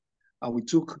clinic. And we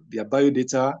took their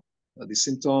biodata, the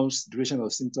symptoms, duration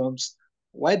of symptoms,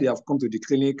 why they have come to the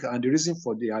clinic, and the reason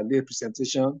for their late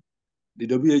presentation, the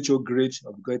WHO grade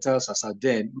of goiters as at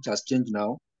then, which has changed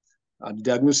now, and the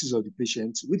diagnosis of the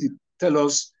patient, which tell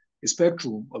us a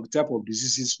spectrum of the type of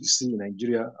diseases we see in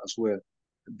Nigeria as well,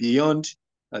 beyond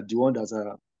the one that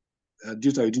are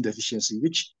due to iodine deficiency,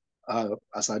 which,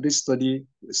 as I did study,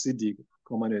 is still the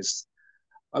commonest.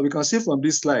 We can see from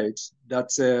this slide that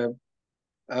the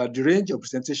range of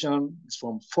presentation is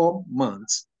from 4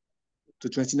 months to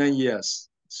 29 years.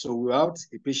 So we have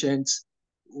a patient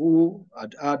who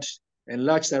had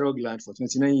enlarged thyroid gland for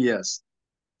 29 years.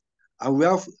 And we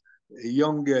have a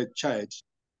young child,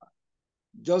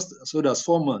 just so that's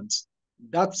 4 months.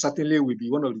 That certainly will be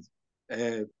one of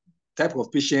the type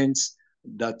of patients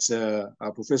that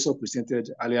our professor presented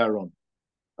earlier on.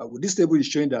 This table is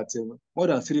showing that more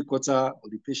than 3/4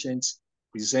 of the patients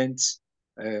present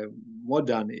more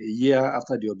than a year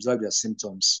after they observe their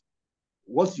symptoms.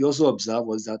 What you also observe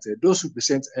was that those who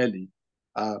present early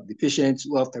are the patients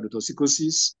who have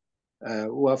thyrotoxicosis,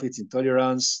 who have heat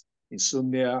intolerance,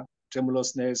 insomnia,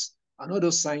 tremulousness, and all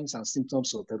those signs and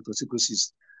symptoms of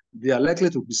thyrotoxicosis. They are likely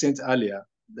to present earlier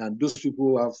than those people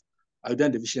who have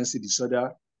iodine deficiency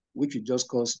disorder, which will just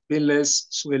cause painless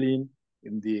swelling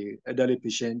in the elderly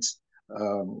patients,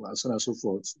 and so on and so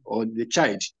forth. Or the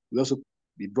child will also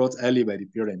be brought early by the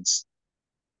parents.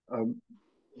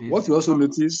 What you also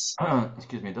notice...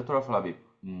 Excuse me, Dr. Afolabi.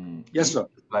 Yes, sir.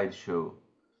 Slideshow,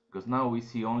 because now we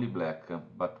see only black,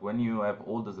 but when you have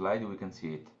all the slide, we can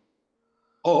see it.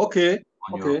 Oh, okay.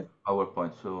 On your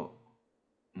PowerPoint. So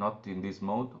not in this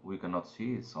mode, we cannot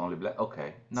see, it's only black.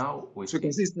 Okay, now we see. So you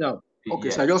can see it now. Okay,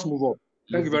 yes. so I just move up.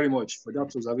 Thank you very much for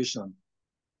that observation.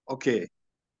 Okay,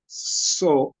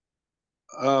 so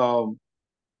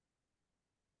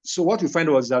so what we find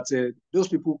was that those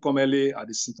people come early are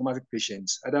the symptomatic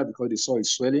patients, either because they saw a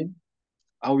swelling,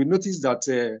 and we noticed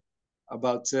that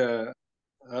about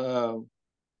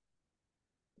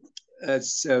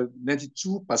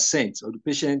 92% of the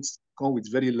patients come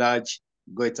with very large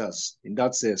goiters in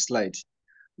that slide.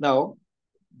 Now,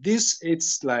 this 8th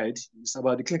slide is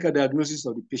about the clinical diagnosis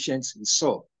of the patients we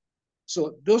saw.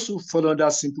 So those who fall under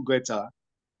simple goiter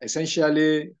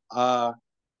essentially are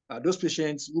those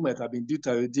patients who might have been due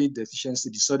to iodine deficiency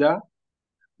disorder,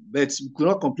 but we could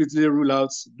not completely rule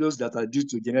out those that are due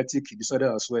to genetic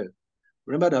disorder as well.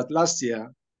 Remember that last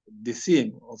year, the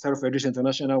theme of Thyroid Federation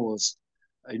International was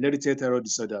inherited thyroid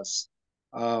disorders,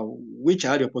 which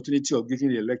I had the opportunity of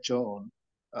giving a lecture on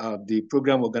the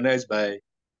program organized by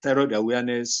Thyroid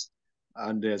Awareness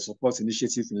and Support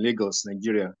Initiative in Lagos,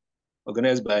 Nigeria,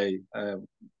 organized by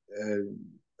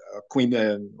Queen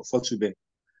Ofortube.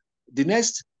 The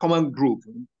next common group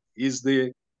is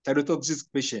the thyrotoxic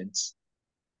patients,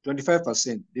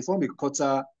 25%. They form a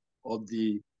quarter of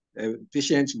the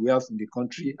patients we have in the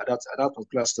country at that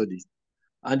particular study.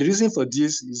 And the reason for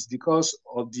this is because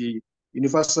of the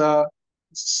universal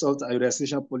salt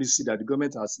iodization policy that the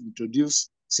government has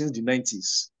introduced since the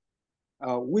 90s,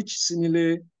 which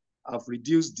seemingly have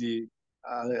reduced the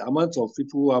amount of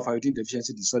people who have iodine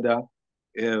deficiency disorder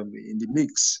in the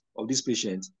mix of these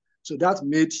patients. So that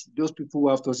made those people who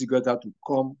have toxic goiter to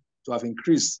have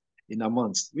increased in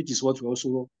amount, which is what we're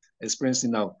also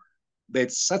experiencing now.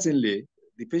 But certainly,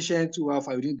 the patients who have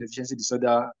iodine deficiency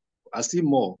disorder are still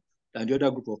more than the other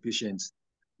group of patients.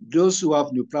 Those who have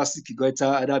neoplastic goiter,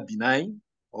 either benign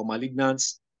or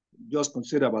malignant, just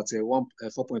consider about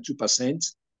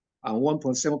 4.2%, and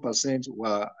 1.7%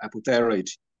 were hypothyroid.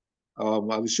 I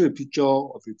will show a picture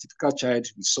of a typical child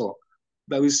we saw.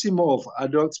 But we see more of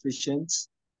adult patients,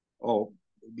 or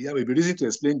we have a reason to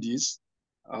explain this.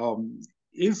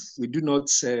 If we do not,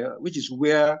 which is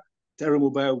where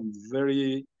Thyromobile will be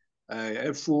very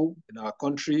helpful in our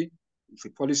country, if a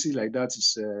policy like that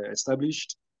is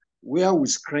established, where we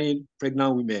screen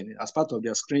pregnant women as part of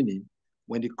their screening,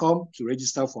 when they come to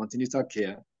register for antenatal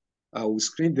care, we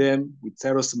screen them with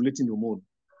thyroid-stimulating hormone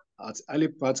at early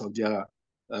part of their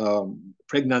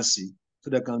pregnancy, so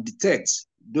they can detect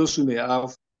those who may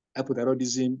have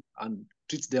hypothyroidism and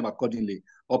treat them accordingly.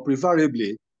 Or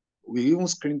preferably, we even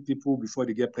screen people before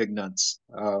they get pregnant,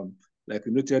 like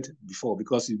we noted before,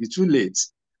 because it'll be too late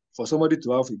for somebody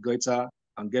to have a goiter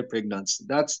and get pregnant.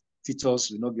 That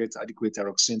fetus will not get adequate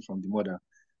thyroxine from the mother.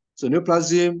 So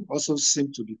neoplasm also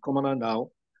seems to be commoner now,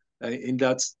 in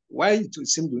that why it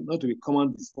seems not to be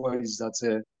common before is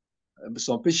that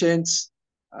some patients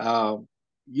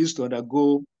used to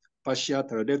undergo partial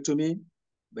thyroidectomy,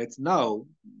 but now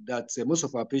that most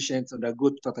of our patients undergo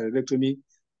total thyroidectomy,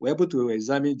 we're able to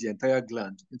examine the entire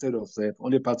gland instead of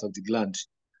only part of the gland.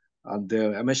 And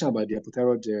I mentioned about the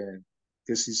hypothyroid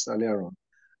cases earlier on.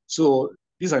 So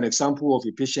this is an example of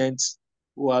a patient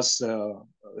who has a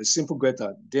simple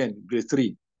goiter, then grade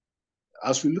 3.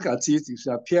 As we look at it, it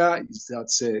appears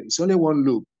that it's only one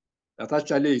lobe that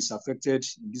actually is affected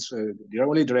in this, the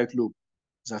only direct lobe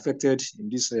is affected in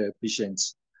this patient.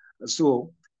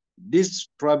 So this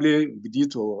probably be due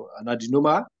to an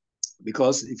adenoma,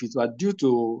 because if it were due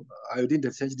to iodine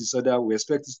deficiency disorder, we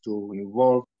expect it to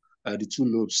involve the two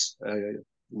lobes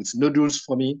with nodules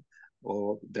forming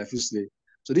or diffusely.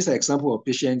 So this is an example of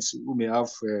patients who may have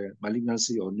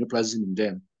malignancy or neoplasm in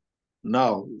them.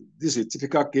 Now, this is a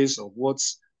typical case of what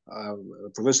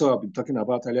Professor have been talking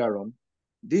about earlier on.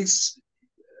 This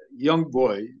young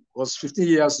boy was 15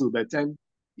 years old by the time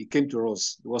he came to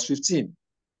us. He was 15.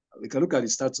 We can look at the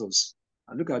status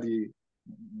and look at the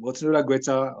multinuclear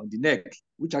goiter on the neck,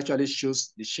 which actually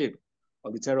shows the shape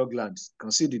of the thyroid gland. You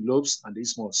can see the lobes and the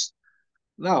isthmus.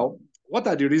 Now, what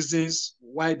are the reasons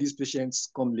why these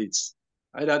patients come late?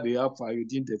 Either they have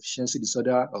iodine deficiency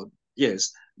disorder, or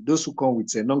yes, those who come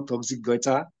with a non-toxic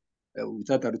goiter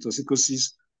without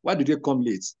erythrocytosis. Why do they come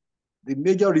late? The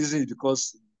major reason is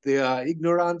because they are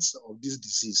ignorant of this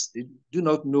disease. They do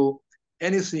not know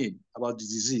anything about the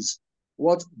disease,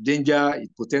 what danger it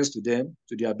portends to them,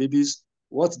 to their babies,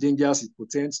 what dangers it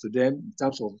portends to them in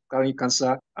terms of carrying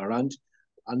cancer around,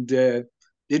 and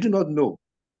they do not know.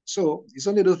 So it's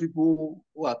only those people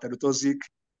who are thyrotoxic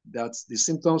that the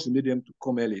symptoms will need them to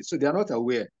come early. So they are not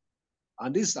aware.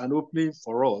 And this is an opening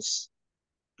for us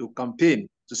to campaign,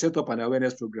 to set up an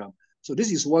awareness program. So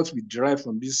this is what we derive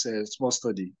from this small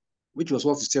study, which was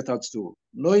what we set out to.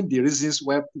 Knowing the reasons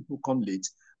why people come late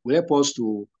will help us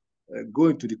to go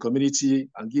into the community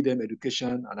and give them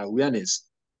education and awareness.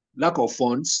 Lack of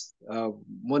funds,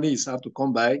 money is hard to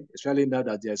come by, especially now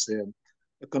that there's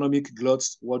economic glut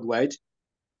worldwide.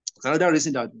 It's another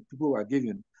reason that people are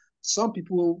given. Some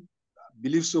people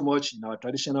believe so much in our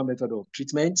traditional method of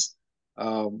treatment,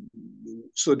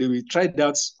 so they will try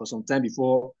that for some time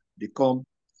before they come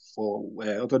for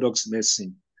orthodox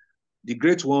medicine. The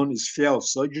great one is fear of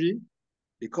surgery.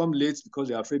 They come late because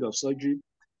they're afraid of surgery.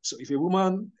 So if a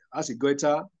woman has a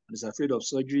goiter and is afraid of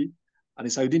surgery and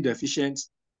is iodine deficient,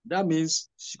 that means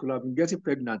she could have been getting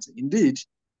pregnant. Indeed,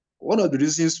 one of the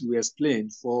reasons we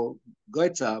explained for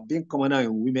goiter being commoner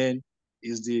in women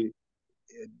is the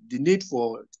need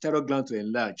for thyroid gland to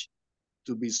enlarge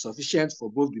to be sufficient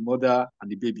for both the mother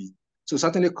and the baby. So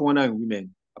certainly commoner in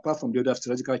women, apart from the other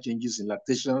physiological changes in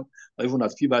lactation or even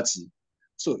at puberty.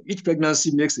 So each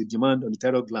pregnancy makes a demand on the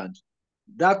thyroid gland.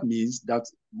 That means that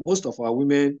most of our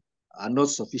women are not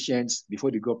sufficient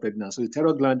before they got pregnant. So the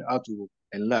thyroid gland had to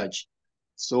enlarge.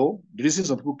 So the reason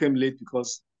some people came late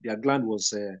because their gland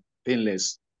was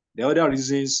painless. There are other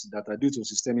reasons that are due to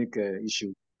systemic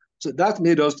issue. So that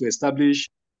made us to establish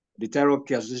the Thyroid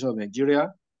Care Association of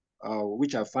Nigeria,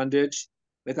 which I founded.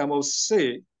 But I must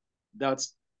say that,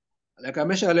 like I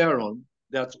mentioned earlier on,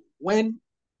 that when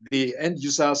the end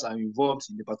users are involved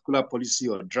in a particular policy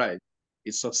or drive,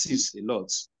 it succeeds a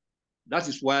lot. That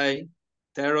is why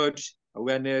thyroid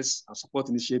awareness and support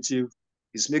initiative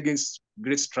is making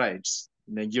great strides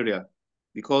in Nigeria,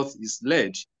 because it's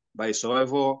led by a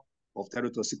survivor of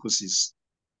thyrotoxicosis.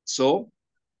 So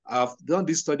I've done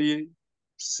this study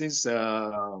since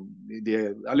the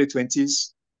early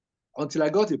 20s until I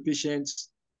got a patient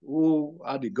who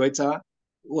had a goiter,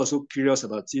 who was so curious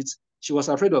about it. She was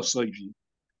afraid of surgery.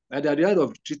 And at the end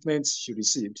of the treatment she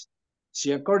received,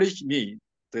 she encouraged me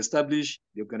to establish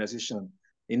the organization.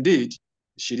 Indeed,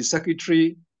 she is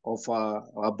secretary of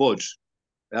our board.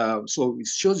 So it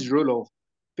shows the role of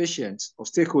patients, of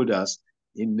stakeholders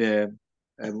in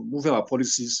moving our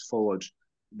policies forward.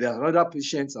 there are other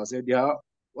patients, as I said, there are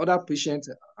other patients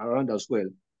around as well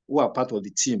who are part of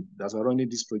the team that are running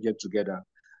this project together.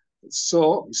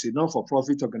 So it's a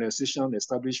non-for-profit organization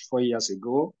established 4 years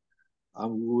ago,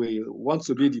 and we want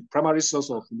to be the primary source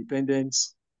of independent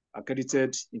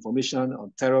accredited information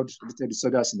on thyroid-related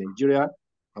disorders in Nigeria,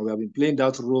 and we have been playing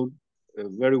that role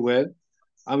very well.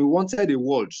 And we wanted a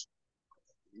world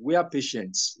where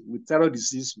patients with thyroid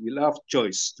disease will have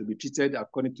choice to be treated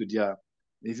according to their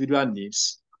individual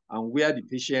needs, and where the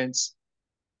patient's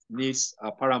needs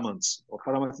are paramount or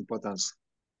paramount importance.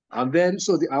 And then,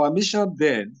 so our mission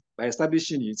then, by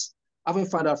establishing it, having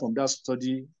found out from that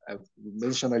study I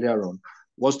mentioned earlier on,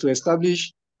 was to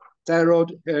establish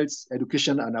thyroid health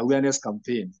education and awareness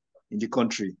campaign in the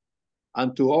country,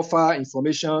 and to offer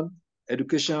information,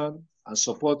 education, and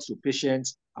support to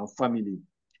patients and family.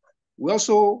 We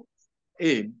also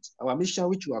aimed, our mission,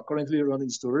 which we are currently running,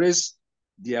 is to raise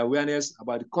the awareness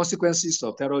about the consequences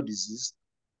of thyroid disease,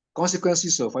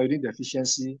 consequences of iodine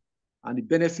deficiency, and the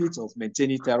benefits of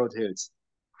maintaining thyroid health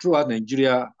throughout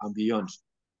Nigeria and beyond.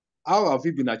 How have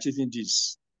we been achieving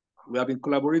this? We have been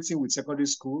collaborating with secondary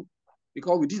school,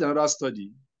 because we did another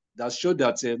study that showed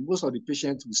that most of the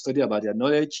patients we study about their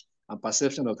knowledge and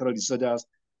perception of thyroid disorders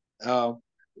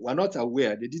were not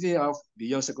aware. They didn't have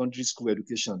beyond secondary school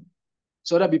education.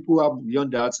 So other people who are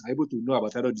beyond that are able to know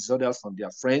about thyroid disorders from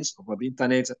their friends or from the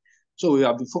internet. So we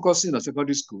have been focusing on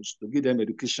secondary schools to give them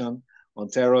education on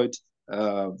thyroid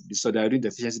disorder, iodine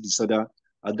deficiency disorder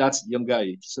at that younger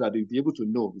age, so that they'll be able to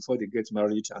know before they get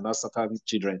married and now start having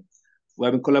children. We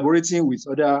have been collaborating with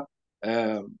other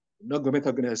non-government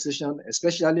organizations,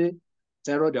 especially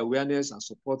thyroid awareness and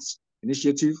support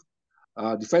initiative.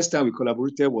 The first time we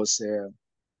collaborated was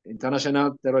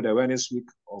International Thyroid Awareness Week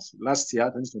of last year,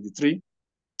 2023.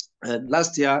 And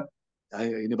last year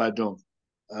in Ibadan,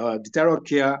 the thyroid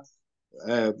care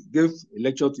gave a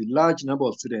lecture to a large number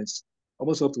of students,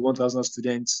 almost up to 1,000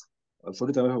 students for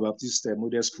the Teofilo Baptist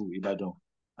Model School, Ibadan.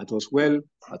 It was well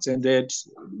attended.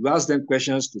 We asked them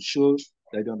questions to show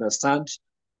that they understand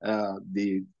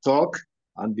the talk,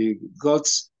 and they got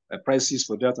prizes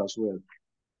for that as well.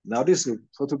 Now, this is a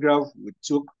photograph we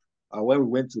took when we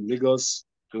went to Lagos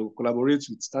to collaborate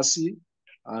with TASI,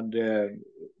 and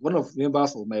one of the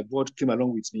members of my board came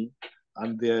along with me,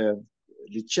 and the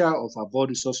chair of our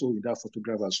board is also in that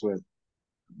photograph as well.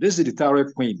 This is the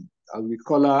thyroid queen, as we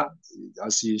call her,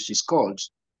 as she's called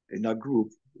in our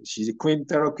group. She's the queen,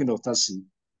 thyroid queen of TASI,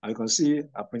 and you can see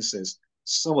a princess.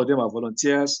 Some of them are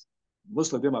volunteers,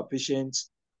 most of them are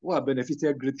patients who have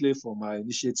benefited greatly from our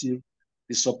initiative,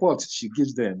 the support she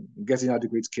gives them in getting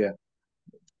adequate care.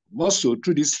 Also,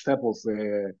 through this type of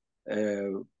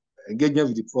engagement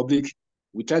with the public,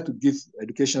 we try to give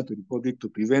education to the public to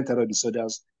prevent thyroid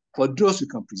disorders for those we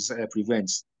can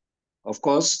prevent. Of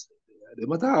course, no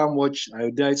matter how much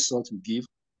iodide salt we give,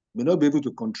 we may not be able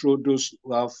to control those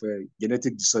who have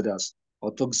genetic disorders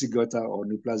or toxic goiter or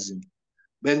neoplasm.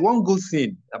 But one good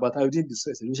thing about iodine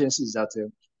deficiency is that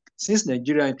since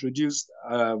Nigeria introduced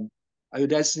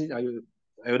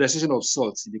iodization of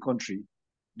salt in the country,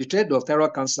 the trend of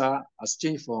thyroid cancer has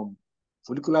changed from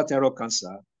follicular thyroid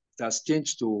cancer, it has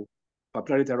changed to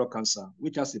papillary thyroid cancer,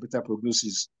 which has a better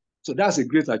prognosis. So that's a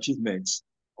great achievement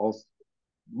of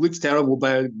which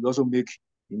Thyromobile will also make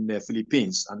in the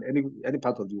Philippines and any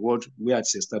part of the world where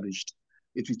it's established.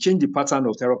 It will change the pattern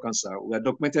of thyroid cancer. We have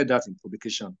documented that in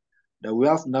publication, that we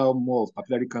have now more of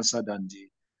papillary cancer than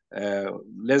the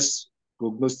less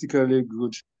prognostically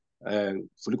good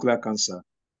follicular cancer.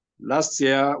 Last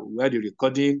year, we had a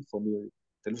recording from a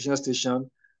television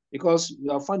station, because we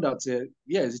have found that,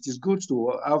 yes, it is good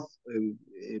to have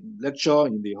a lecture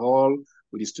in the hall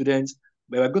with the students,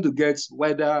 but we're going to get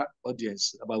wider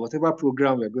audience about whatever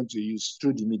program we're going to use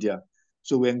through the media.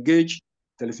 So we engage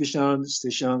television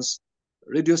stations,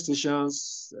 radio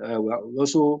stations. We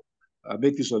also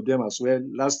make use of them as well.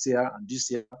 Last year and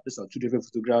this year, these are two different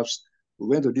photographs. We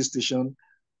went to this station.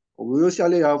 We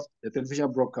usually have the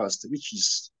television broadcast, which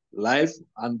is live,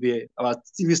 and our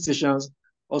TV stations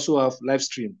also have live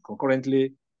stream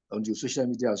concurrently on the social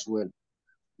media as well.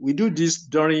 We do this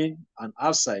during and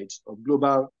outside of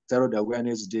Global Thyroid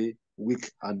Awareness Day,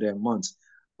 week, and month.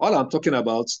 All I'm talking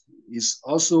about is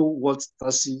also what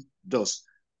TASI does,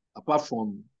 apart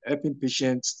from helping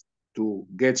patients to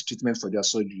get treatment for their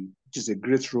surgery, which is a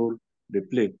great role they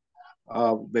play.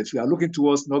 But we are looking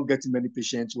towards not getting many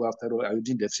patients who have thyroid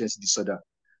iodine deficiency disorder,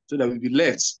 so that we'll be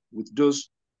left with those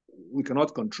we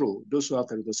cannot control, those who have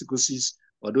thyroidocytosis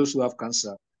or those who have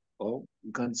cancer. Or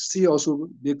you can see also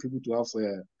make people to have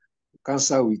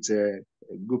cancer with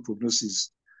good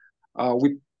prognosis.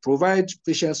 We provide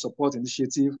patient support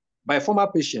initiative by former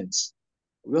patients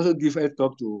We also give health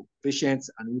talk to patients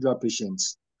and individual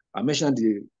patients. I mentioned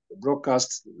the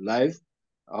broadcast live.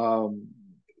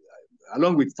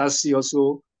 Along with TASI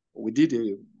also, we did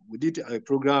a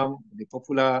program, the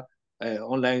popular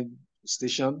online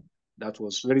station that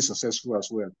was very successful as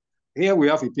well. Here we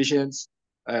have a patient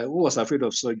who was afraid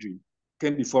of surgery,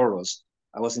 came before us.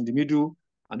 I was in the middle,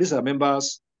 and these are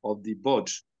members of the board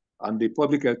and the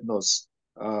public health nurse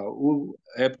who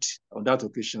helped on that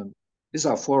occasion. These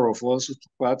are 4 of us who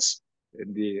took part,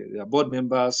 the board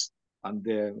members and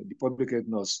the public health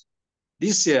nurse.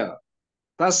 This year,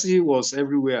 TASI was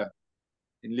everywhere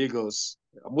in Lagos,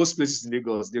 most places in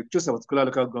Lagos. They chose a particular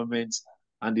local government,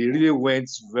 and they really went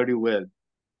very well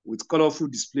with colorful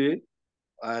display.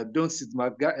 Don't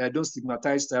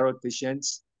stigmatize thyroid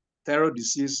patients. Thyroid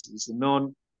disease is a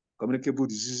non-communicable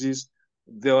disease.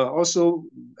 There were also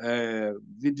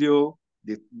video.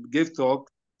 They gave talk.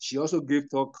 She also gave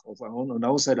talk on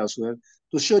our side as well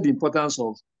to show the importance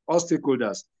of all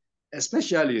stakeholders,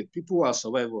 especially people who are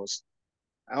survivors.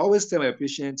 I always tell my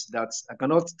patients that I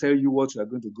cannot tell you what you are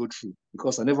going to go through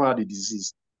because I never had the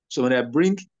disease. So when I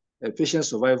bring a patient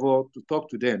survivor to talk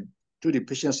to them through the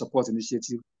patient support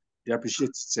initiative, they appreciate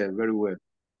it very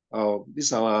well. This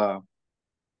is our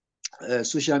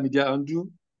social media handle.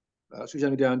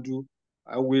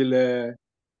 I will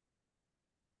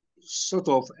sort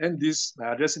of end this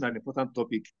by addressing an important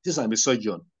topic. This I'm a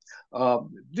surgeon.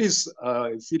 This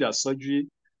field of surgery,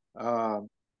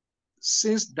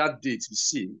 since that date, you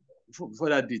see, before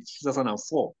that date,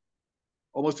 2004,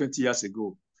 almost 20 years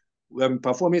ago, we have been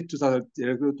performing total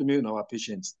thyroidectomy in our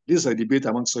patients. This is a debate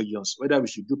among surgeons, whether we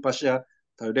should do partial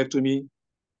thyroidectomy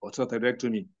or total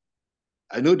thyroidectomy.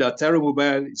 I know that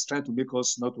Thyromobile is trying to make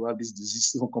us not to have this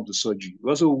disease even come to surgery. We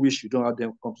also wish we don't have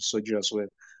them come to surgery as well.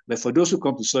 But for those who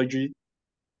come to surgery,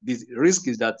 the risk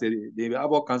is that they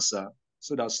have cancer,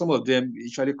 so that some of them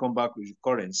usually come back with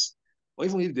recurrence. Or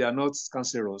even if they are not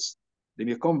cancerous, they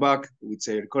may come back with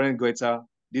a recurrent goiter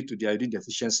due to the iodine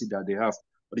deficiency that they have,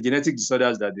 or the genetic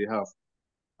disorders that they have.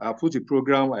 I put a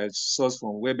program I sourced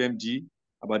from WebMD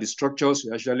about the structures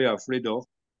we're actually afraid of.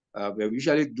 We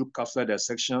usually do capsular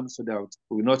dissection so that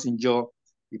we will not injure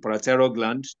the parathyroid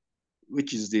gland,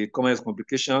 which is the commonest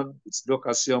complication. It's low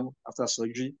calcium after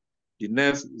surgery. The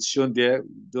nerve is shown there.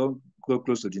 Don't go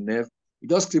close to the nerve. You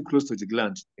just keep close to the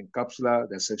gland in capsular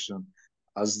dissection,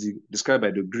 as described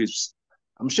by the grips.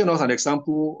 I'm showing us an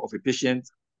example of a patient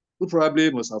who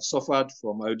probably must have suffered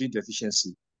from iodine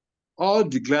deficiency. All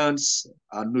the glands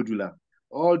are nodular.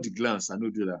 All the glands are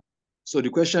nodular. So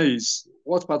the question is,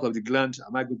 what part of the gland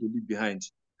am I going to leave behind?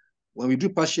 When we do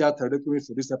partial thyroidectomy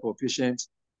for this type of patient,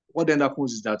 what then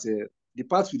happens is that the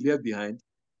part we left behind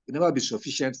will never be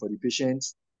sufficient for the patient.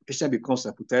 The patient becomes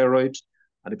hypothyroid,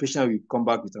 and the patient will come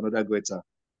back with another goiter.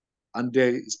 And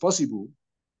it's possible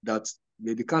that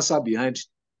there be cancer behind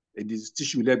the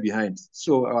tissue left behind.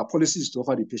 So our policy is to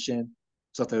offer the patient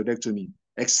thyroidectomy,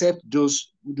 except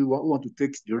those who want to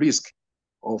take the risk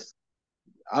of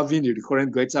having a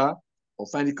recurrent goiter or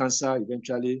finding cancer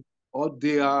eventually, or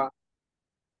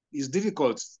it's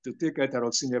difficult to take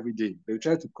thyroxine every day. They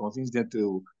try to convince them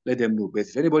to let them know. But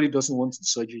if anybody doesn't want the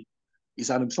surgery, it's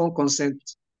an informed consent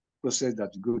process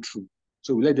that we go through.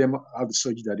 So we let them have the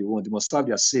surgery that they want. They must have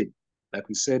their say, like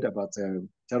we said about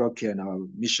thyroid care and our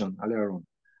mission earlier on.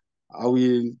 I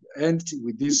will end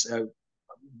with this.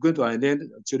 Going to an end.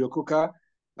 Teofilo,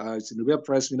 it's a Nobel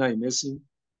Prize winner in medicine.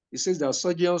 It says that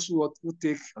surgeons who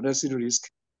take unnecessary risk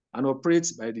and operate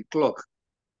by the clock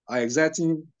are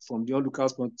exciting from the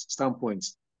onlooker's standpoint,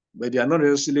 but they are not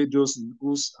necessarily those in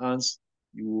whose hands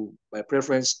you, by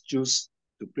preference, choose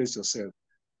to place yourself.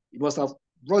 You must have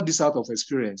brought this out of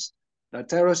experience, that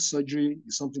thyroid surgery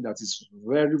is something that is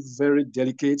very, very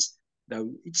delicate, that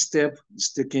each step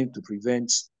is taken to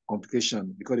prevent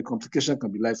complication, because the complication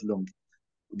can be lifelong.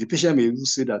 The patient may even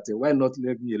say that, why not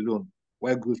leave me alone?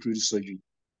 Why go through the surgery?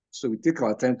 So we take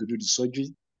our time to do the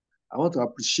surgery. I want to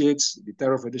appreciate the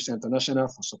Thyroid Federation International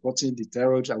for supporting the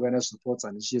Thyroid Awareness Support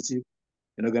Initiative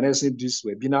in organizing this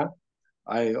webinar.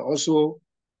 I also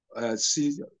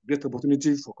see great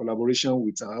opportunity for collaboration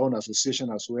with our own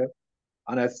association as well.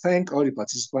 And I thank all the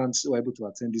participants who are able to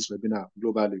attend this webinar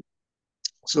globally.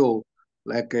 So,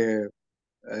 like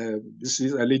this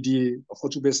is a lady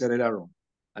Ofortube said earlier on,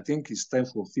 I think it's time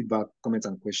for feedback, comment,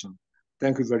 and question.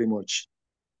 Thank you very much.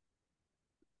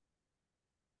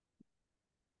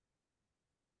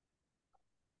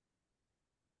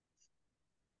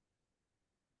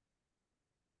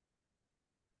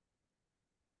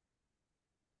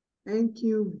 Thank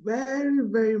you very,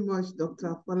 very much,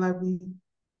 Dr. Afolabi.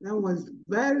 That was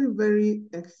very, very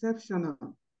exceptional.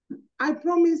 I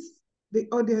promise the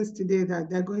audience today that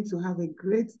they're going to have a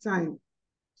great time.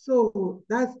 So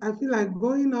that's, I feel like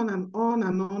going on and on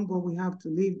and on, but we have to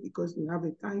leave because we have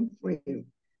a time frame.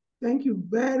 Thank you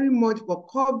very much for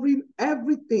covering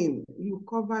everything. You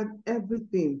covered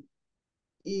everything.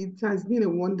 It has been a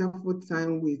wonderful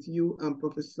time with you and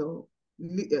Professor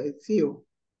Theo.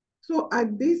 So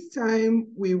at this time,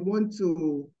 we want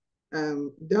to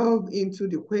delve into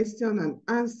the question and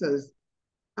answers.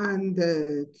 And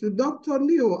to Dr.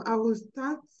 Leo, I will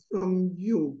start from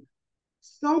you.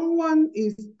 Someone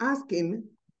is asking,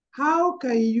 how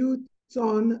can you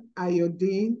turn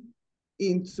iodine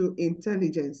into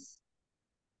intelligence?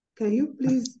 Can you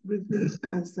please briefly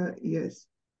answer yes?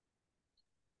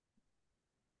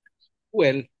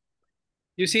 Well,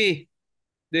 you see,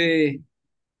 the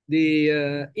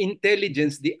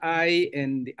intelligence, the I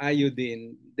and the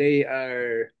iodine, they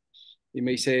are, you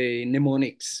may say,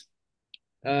 mnemonics.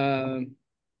 To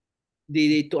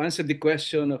answer the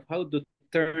question of how to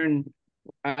turn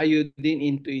iodine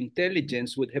into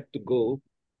intelligence would have to go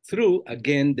through,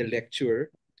 again, the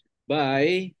lecture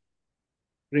by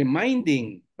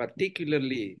reminding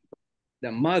particularly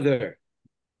the mother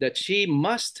that she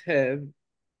must have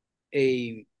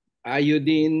a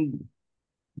iodine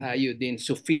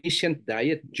sufficient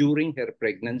diet during her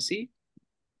pregnancy,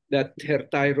 that her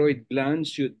thyroid gland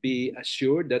should be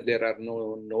assured that there are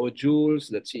no nodules,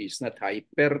 that she is not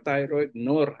hyperthyroid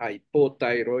nor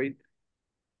hypothyroid,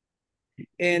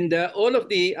 and all of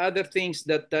the other things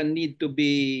that need to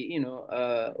be,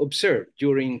 observed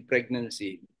during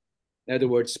pregnancy. In other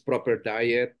words, proper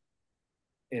diet,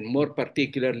 and more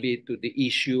particularly to the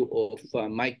issue of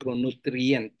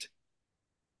micronutrient,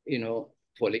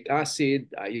 folic acid,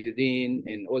 iodine,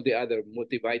 and all the other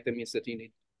multivitamins that you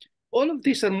need. All of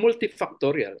these are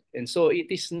multifactorial. And so it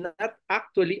is not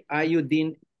actually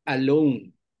iodine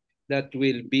alone that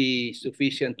will be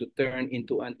sufficient to turn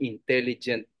into an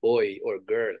intelligent boy or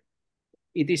girl.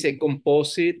 It is a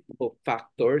composite of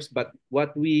factors, but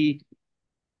what we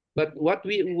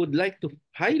would like to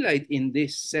highlight in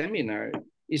this seminar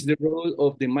is the role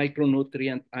of the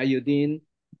micronutrient iodine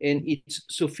and its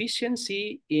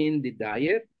sufficiency in the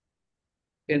diet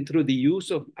and through the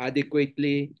use of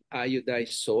adequately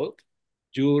iodized salt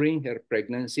during her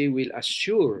pregnancy will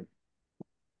assure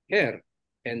her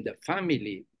and the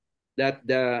family that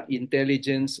the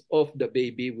intelligence of the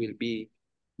baby will be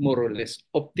more or less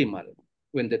optimal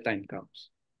when the time comes.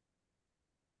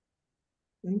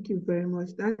 Thank you very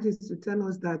much. That is to tell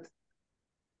us that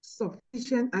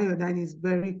sufficient iodine is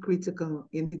very critical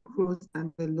in the growth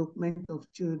and development of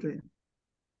children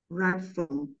right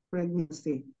from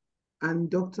pregnancy.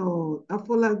 And Dr.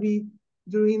 Afolabi,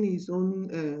 during his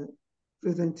own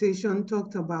presentation,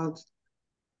 talked about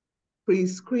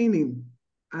pre-screening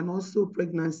and also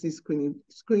pregnancy screening,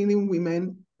 screening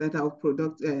women that have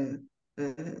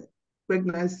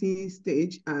pregnancy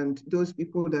stage and those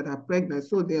people that are pregnant.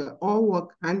 So they all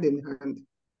work hand in hand.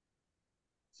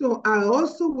 So I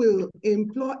also will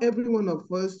implore every one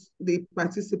of us, the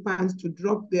participants, to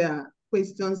drop their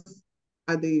questions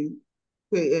at the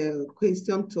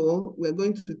question tool. We're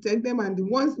going to take them, and the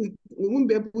ones we won't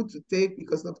be able to take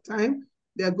because of time,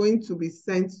 they're going to be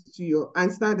sent to your,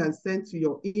 answered and sent to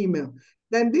your email.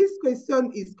 Then this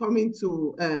question is coming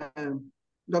to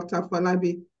Dr.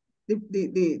 Afolabi.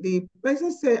 The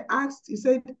person he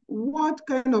said, what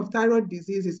kind of thyroid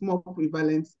disease is more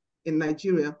prevalent in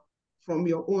Nigeria from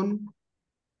your own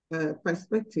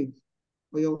perspective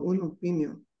or your own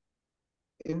opinion?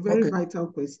 A very vital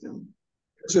question.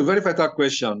 It's a very vital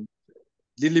question.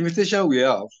 The limitation we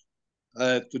have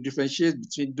to differentiate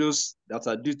between those that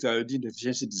are due to iodine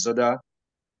deficiency disorder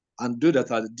and those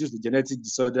that are due to genetic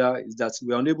disorder is that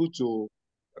we are unable to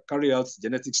carry out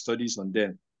genetic studies on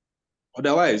them.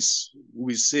 Otherwise,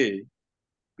 we say,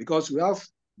 because we have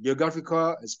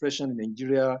geographical expression in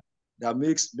Nigeria that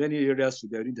makes many areas to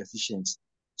be iodine deficient.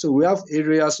 So we have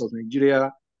areas of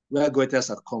Nigeria where goiters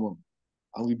are common,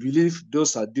 and we believe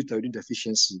those are due to iodine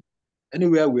deficiency.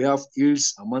 Anywhere we have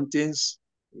hills and mountains,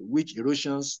 which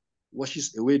erosions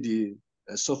washes away the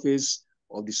surface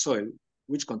of the soil,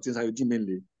 which contains iodine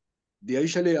mainly, they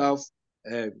usually have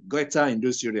goiter in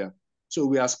those areas. So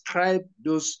we ascribe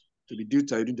those to be due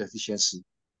to iodine deficiency.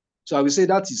 So I would say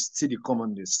that is still the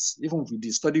commonest, even with the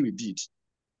study we did.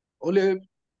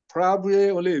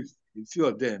 Probably only a few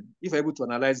of them, if able to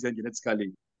analyze them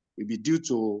genetically, will be due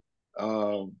to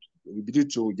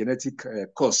genetic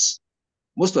cause.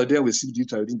 Most of them will still be due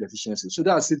to iodine deficiency. So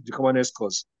that's still the commonest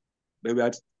cause. But we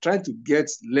are trying to get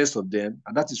less of them,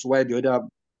 and that is why the other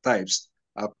types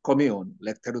are coming on,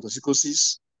 like thyrotoxicosis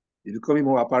is becoming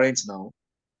more apparent now.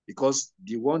 because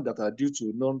the ones that are due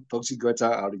to non-toxic goiter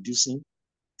are reducing,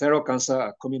 thyroid cancer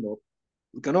are coming up.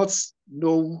 We cannot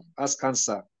know as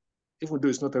cancer, even though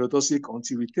it's not thyrotoxic,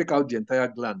 until we take out the entire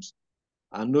gland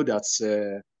and know that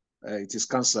it is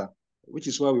cancer, which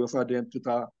is why we offer them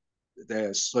total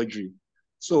surgery.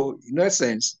 So in that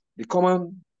sense, the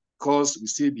common cause will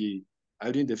still be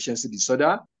iodine deficiency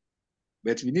disorder,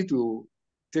 but we need to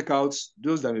take out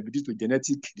those that may be due to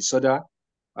genetic disorder,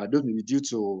 those may be due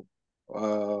to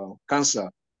cancer.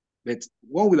 But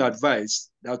one will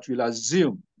advise that we'll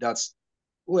assume that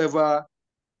whoever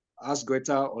has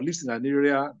goiter or lives in an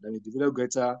area that may develop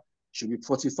goiter should be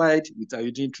fortified with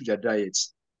iodine through their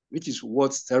diets, which is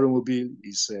what Thyromobile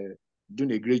is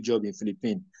doing a great job in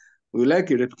Philippines. We would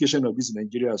like a replication of this in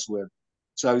Nigeria as well.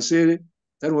 So I would say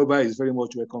Thyromobile is very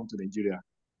much welcome to Nigeria.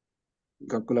 We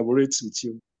can collaborate with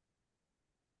you.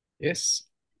 Yes.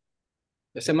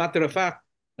 As a matter of fact,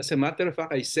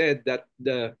 I said that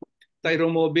the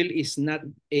Thyromobile is not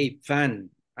a van.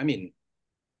 I mean,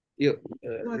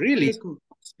 really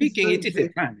speaking, it is a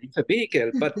van. It's a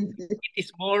vehicle, but it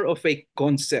is more of a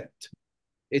concept.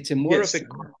 It's more of a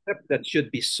concept that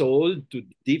should be sold to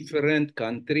different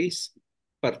countries,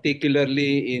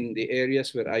 particularly in the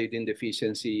areas where iodine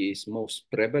deficiency is most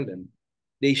prevalent.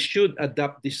 They should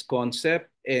adopt this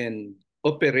concept and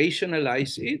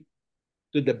operationalize it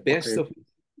to the best of it.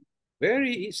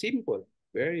 Very simple.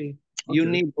 You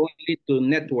need only to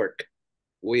network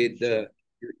with the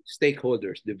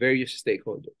stakeholders, the various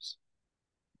stakeholders.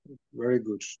 Very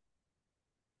good.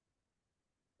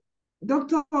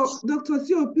 Dr.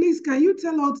 Teo, please, can you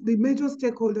tell us the major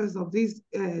stakeholders of this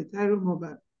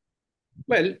Thyromobile?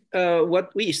 Well,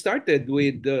 what we started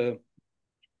with the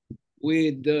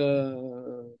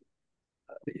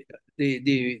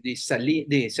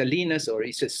Salinas, or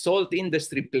it's a salt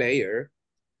industry player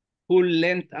who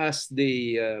lent us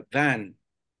the van.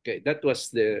 Okay, that was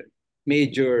the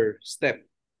major step,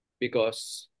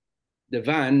 because the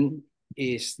van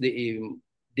is the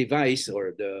device,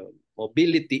 or the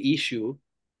mobility issue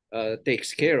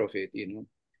takes care of it, you know.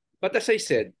 But as I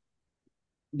said,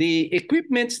 the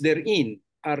equipments therein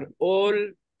are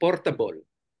all portable.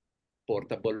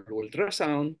 Portable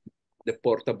ultrasound, the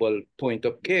portable point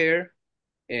of care,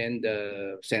 and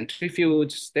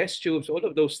centrifuges, test tubes, all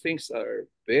of those things are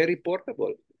very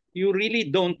portable. You really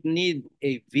don't need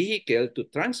a vehicle to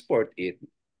transport it.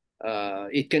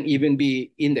 It can even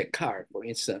be in the car, for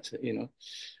instance, you know.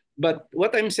 But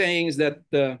what I'm saying is that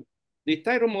the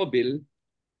Thyromobile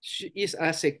is,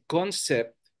 as a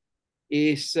concept,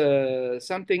 is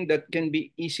something that can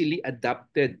be easily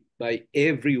adapted by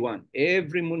everyone.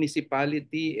 Every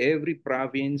municipality, every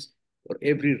province, or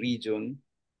every region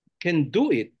can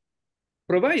do it,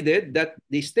 provided that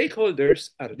the stakeholders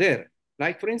are there.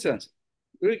 Like, for instance,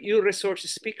 your resource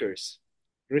speakers,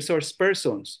 resource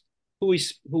persons, who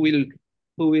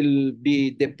will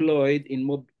be deployed and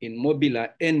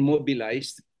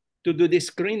mobilized to do the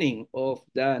screening of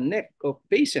the neck of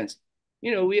patients.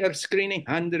 You know, we are screening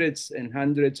hundreds and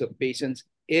hundreds of patients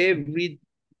every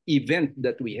event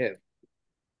that we have.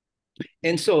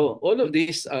 And so all of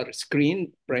these are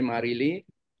screened primarily.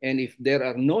 And if there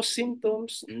are no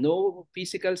symptoms, no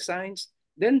physical signs,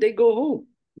 then they go home.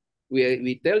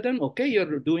 We tell them, okay,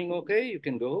 you're doing okay, you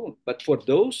can go home. But for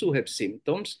those who have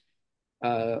symptoms,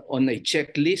 on a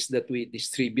checklist that we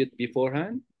distribute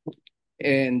beforehand,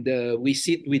 and we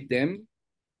sit with them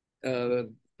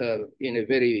in a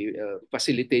very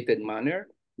facilitated manner.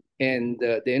 And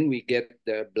then we get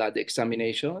the blood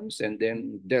examinations, and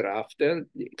then thereafter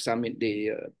the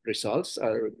results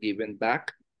are given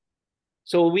back.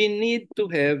 So we need to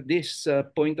have this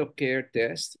point of care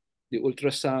test, the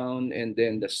ultrasound, and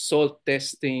then the salt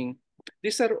testing.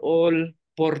 These are all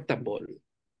portable.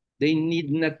 They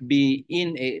need not be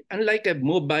unlike a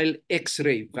mobile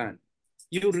X-ray van.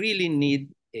 You really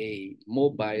need a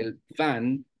mobile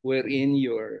van wherein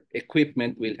your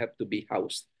equipment will have to be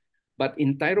housed. But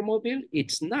in Thyromobile,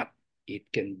 it's not. It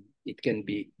can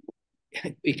be,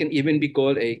 it can even be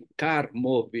called a car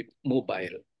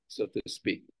mobile, so to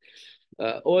speak.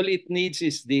 All it needs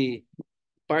is the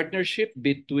partnership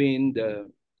between the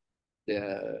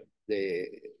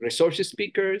resource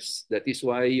speakers. That is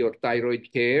why your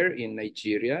thyroid care in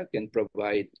Nigeria can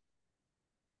provide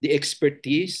the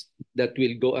expertise that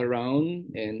will go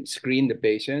around and screen the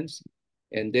patients.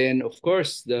 And then, of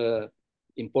course, the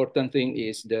important thing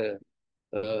is the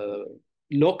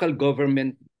local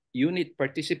government unit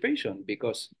participation,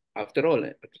 because after all,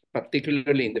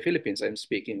 particularly in the Philippines, I'm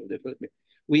speaking of the Philippines,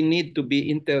 we need to be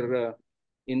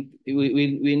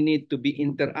we need to be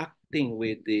interacting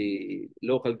with the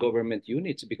local government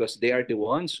units, because they are the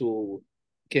ones who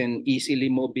can easily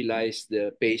mobilize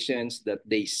the patients that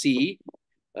they see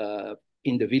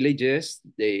in the villages.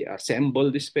 They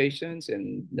assemble these patients,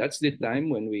 and that's the time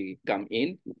when we come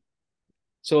in.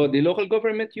 So the local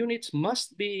government units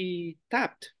must be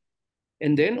tapped.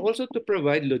 And then also to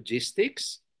provide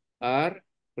logistics are,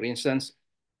 for instance,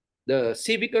 the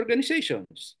civic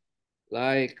organizations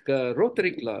like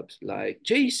Rotary clubs, like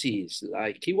JCs,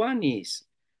 like Kiwanis,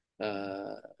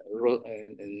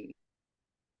 and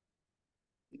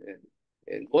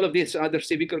all of these other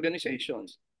civic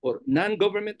organizations or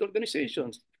non-government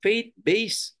organizations,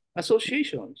 faith-based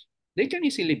associations. They can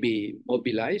easily be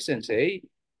mobilized and say,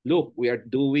 look, we are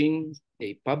doing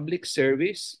a public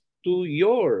service to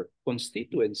your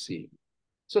constituency.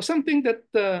 So something that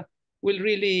will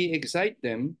really excite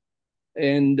them.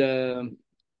 And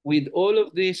with all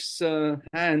of these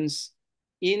hands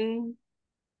in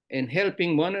and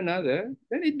helping one another,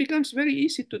 then it becomes very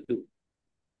easy to do.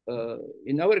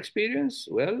 In our experience,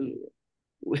 well,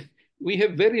 we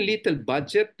have very little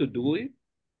budget to do it,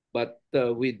 but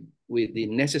with the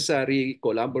necessary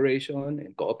collaboration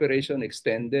and cooperation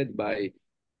extended by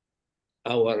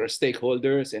our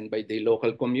stakeholders and by the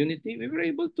local community, we were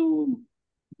able to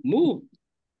move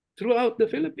throughout the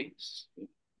Philippines.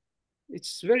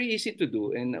 It's very easy to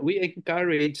do, and we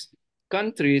encourage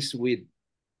countries with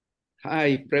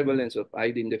high prevalence of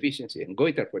iodine deficiency and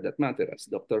goiter, for that matter, as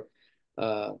Dr.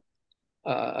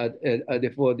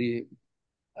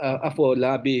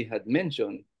 Afolabi had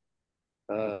mentioned.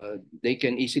 They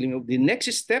can easily move. The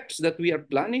next steps that we are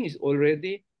planning is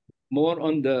already more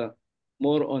on the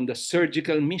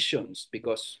surgical missions,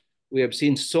 because we have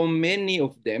seen so many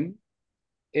of them,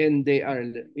 and they are,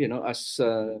 you know, as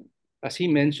he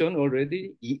mentioned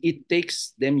already, it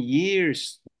takes them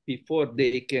years before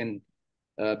they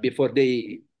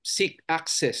seek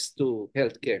access to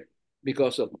healthcare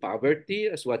because of poverty,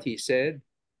 as what he said,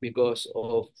 because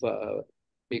of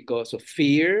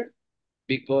fear,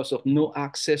 because of no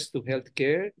access to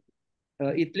healthcare.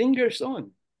 It lingers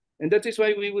on, and that is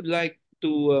why we would like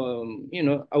to,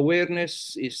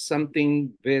 awareness is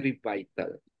something very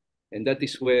vital, and that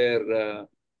is where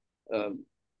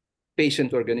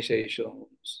patient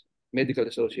organizations, medical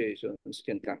associations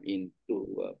can come in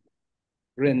to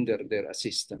render their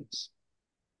assistance.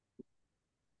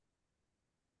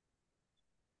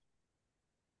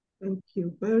 Thank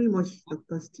you very much,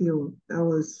 Dr. Steele. That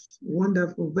was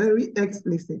wonderful, very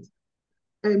explicit.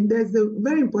 And there's a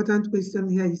very important question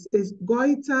here. It says,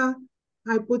 goiter,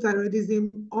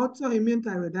 hypothyroidism, autoimmune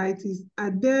thyroiditis,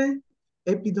 are there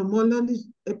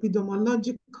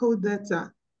epidemiological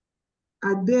data?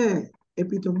 Are there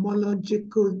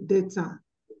epidemiological data?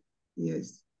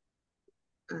 Yes.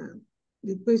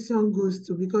 The question goes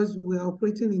to, because we're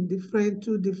operating in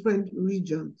two different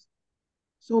regions.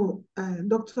 So,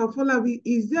 Dr. Afolabi,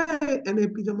 is there an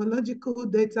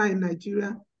epidemiological data in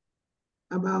Nigeria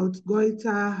about goiter,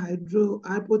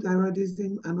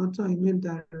 hypothyroidism, and autoimmune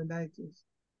thyroiditis?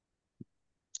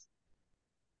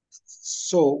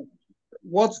 So,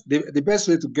 what the best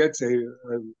way to get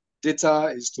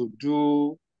data is to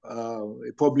do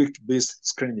a public-based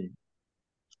screening.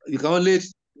 You can only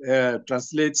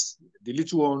translate the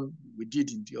little one we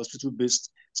did in the hospital-based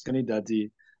screening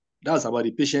that's about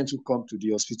the patients who come to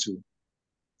the hospital.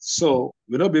 So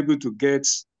we'll not be able to get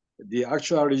the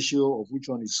actual ratio of which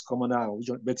one is commoner,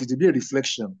 but it will be a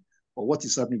reflection of what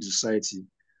is happening to society.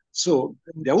 So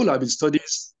there will have been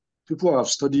studies. People have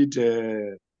studied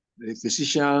the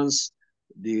physicians,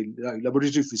 the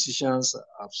laboratory physicians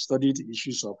have studied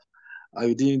issues of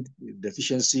iodine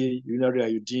deficiency, urinary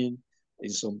iodine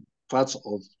in some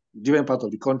different parts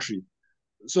of the country.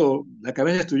 So, like I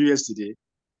mentioned to you yesterday,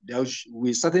 there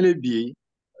will certainly be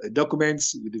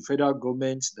documents with the federal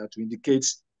government that will indicate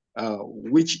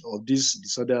which of these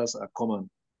disorders are common.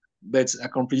 But I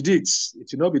can predict it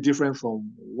will not be different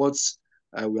from what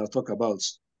we are talking about.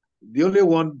 The only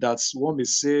one that one may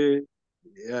say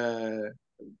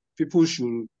people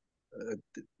should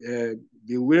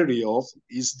be wary of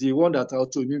is the one that are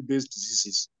autoimmune-based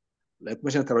diseases, like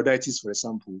mentioned thyroiditis, for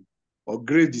example, or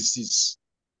Graves' disease,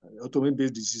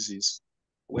 autoimmune-based diseases.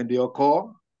 When they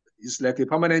occur, it's like a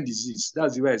permanent disease.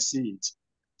 That's the way I see it.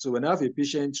 So when I have a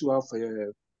patient who have,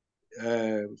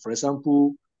 for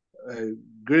example,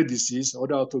 Graves' disease, or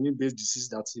autoimmune-based disease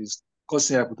that is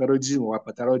causing hypothyroidism or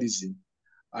hyperthyroidism,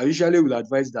 I usually will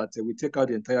advise that we take out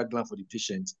the entire gland for the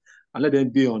patient and let them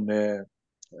be on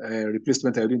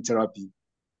replacement iodine therapy.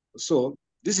 So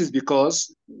this is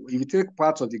because if you take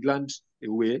part of the gland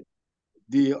away,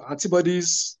 the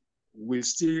antibodies will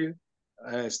still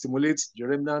stimulate the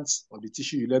remnants of the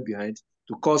tissue you left behind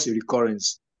to cause a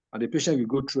recurrence. And the patient will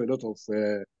go through a lot of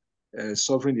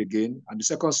suffering again. And the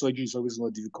second surgery is always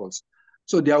more difficult.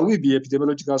 So there will be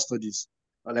epidemiological studies.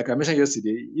 Like I mentioned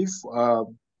yesterday, if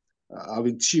I've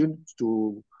been tuned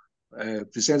to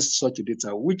present such a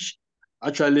data, which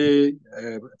actually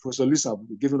Professor Lewis have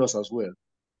given us as well,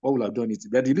 what will have done it.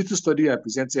 But the little study I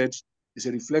presented is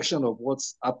a reflection of what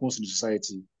happens in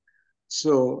society.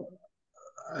 So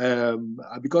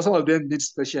because some of them need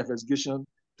special investigation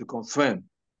to confirm,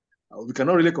 we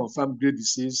cannot really confirm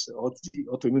Graves' disease or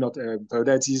autoimmune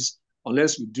thyroiditis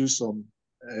unless we do some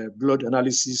blood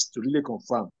analysis to really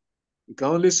confirm. We can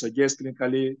only suggest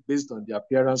clinically based on the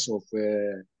appearance of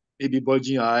maybe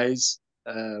bulging eyes.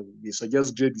 We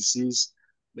suggest Graves' disease.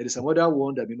 There is some other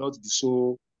one that may not be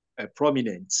so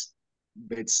prominent,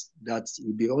 but that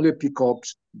will be only picked up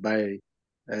by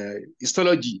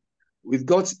histology. We've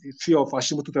got a few of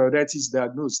Hashimoto thyroiditis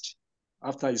diagnosed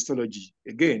after histology.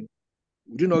 Again,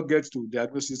 we do not get to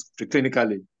diagnosis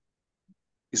preclinically.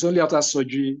 It's only after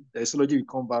surgery, the histology will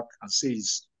come back and say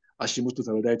it's Hashimoto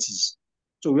thyroiditis.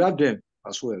 So we have them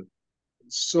as well.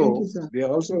 So they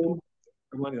are also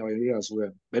common in our area as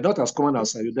well, but not as common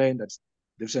as iodine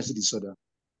deficiency disorder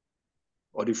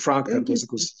or the frank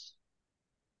hypoxicosis.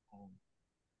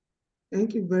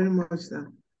 Thank you very much,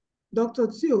 sir. Dr.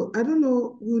 Teo, I don't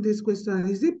know who this question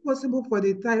is. Is it possible for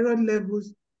the thyroid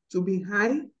levels to be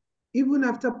high even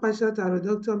after partial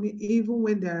thyroidectomy, even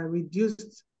when they are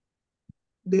reduced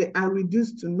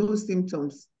to no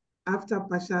symptoms after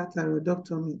partial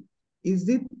thyroidectomy? Is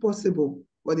it possible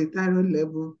for the thyroid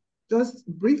level? Just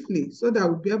briefly, so that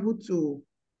we'll be able to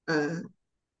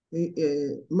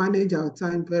manage our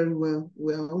time very well.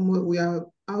 We are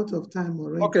out of time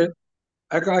already. Okay,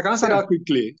 I can answer that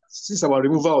quickly. Since about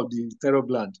removal of the thyroid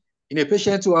gland in a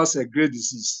patient who has a Graves'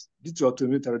 disease due to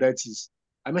autoimmune thyroiditis,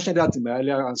 I mentioned that in my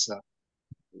earlier answer.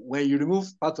 When you remove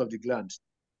part of the gland,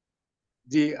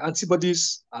 the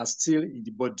antibodies are still in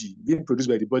the body, being produced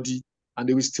by the body, and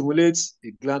they will stimulate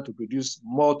the gland to produce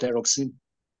more thyroxine.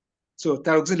 So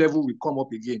thyroxine level will come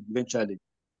up again eventually.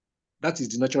 That is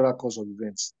the natural cause of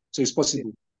events. So it's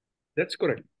possible. That's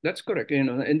correct. That's correct.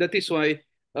 And that is why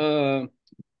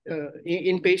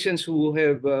in patients who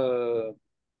have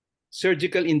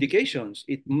surgical indications,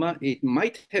 it might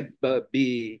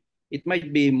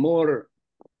be more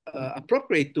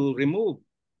appropriate to remove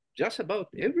just about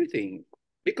everything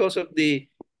because of the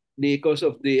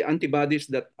antibodies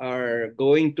that are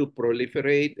going to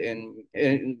proliferate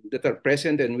and that are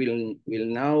present and will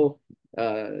now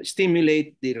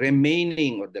stimulate the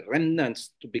remaining or the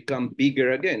remnants to become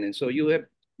bigger again, and so you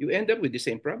end up with the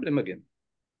same problem again.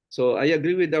 So I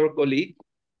agree with our colleague,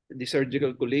 the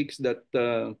surgical colleagues, that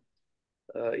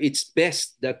it's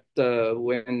best that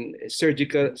when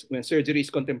surgery is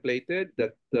contemplated,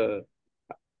 that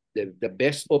the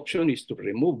best option is to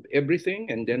remove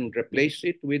everything and then replace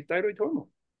it with thyroid hormone.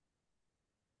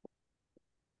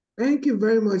 Thank you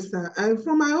very much, sir.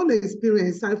 From my own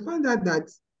experience, I found out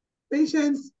that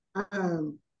patients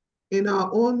in our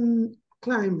own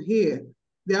climb here,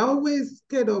 they're always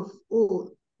scared of,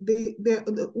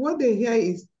 what they hear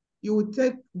is you will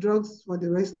take drugs for the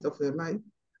rest of your life.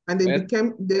 And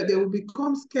they will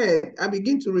become scared. I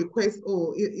begin to request,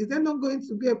 is there not going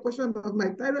to be a portion of my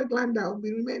thyroid gland that will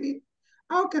be remaining?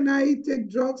 How can I take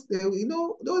drugs there?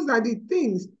 Those are the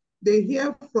things they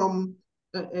hear from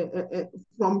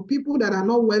people that are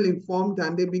not well informed,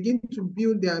 and they begin to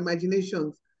build their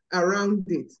imaginations around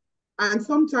it. And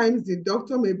sometimes the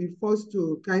doctor may be forced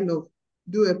to kind of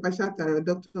do a partial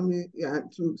thyroidectomy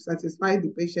to satisfy the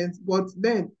patient, but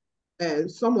then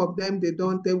some of them, they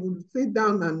will sit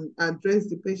down and address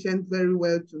the patient very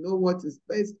well to know what is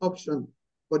best option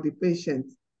for the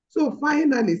patient. So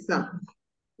finally, sir,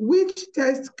 which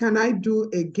test can I do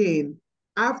again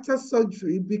after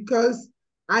surgery? Because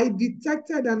I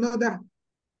detected another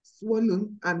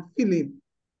swelling and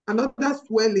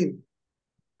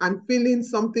feeling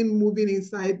something moving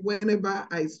inside whenever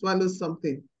I swallow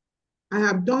something. I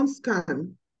have done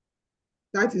scan,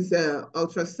 that is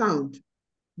ultrasound,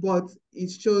 but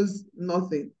it shows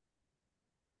nothing.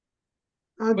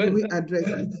 How do we address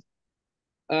it?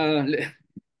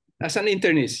 As an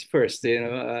internist first,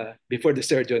 before the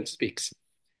surgeon speaks,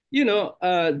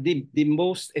 the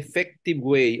most effective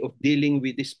way of dealing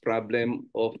with this problem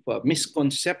of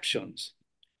misconceptions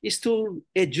is to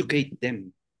educate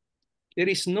them. There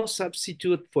is no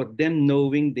substitute for them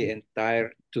knowing the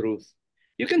entire truth.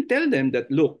 You can tell them that,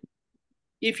 look,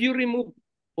 if you remove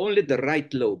only the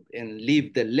right lobe and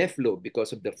leave the left lobe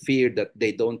because of the fear that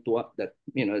they don't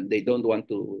want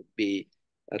to be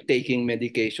taking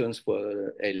medications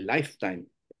for a lifetime,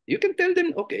 you can tell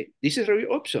them, okay, this is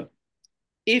your option.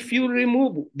 If you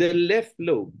remove the left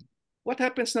lobe what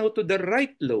happens now to the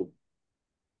right lobe?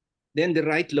 Then the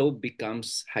right lobe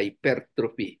becomes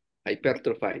hypertrophied,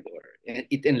 or and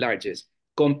it enlarges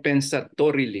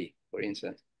compensatorily, for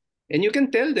instance. And you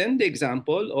can tell them the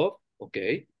example of,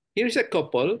 okay, here's a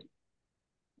couple,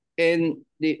 and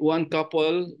the one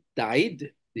couple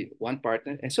died, the one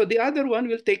partner, and so the other one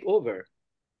will take over.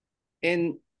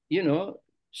 And, you know,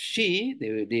 she,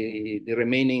 the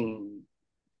remaining,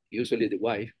 usually the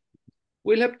wife,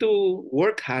 will have to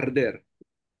work harder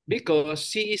because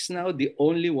she is now the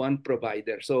only one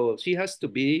provider. So she has to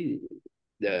be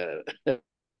the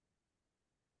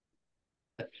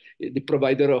the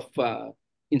provider of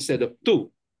instead of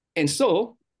two. And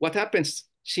so what happens?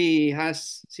 She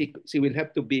will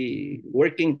have to be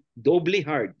working doubly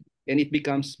hard, and it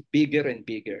becomes bigger and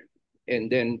bigger.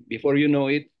 And then before you know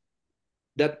it,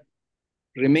 that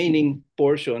remaining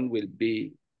portion will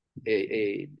be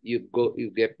you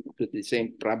get to the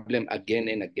same problem again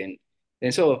and again.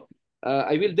 And so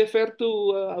I will defer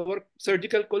to our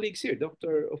surgical colleagues here,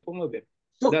 Dr. Ofortube,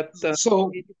 that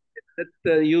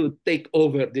you take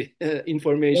over the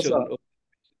information.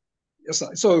 Yes,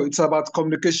 sir. So it's about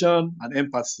communication and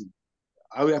empathy.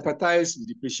 I will empathize with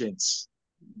the patients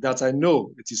that I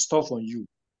know it is tough on you.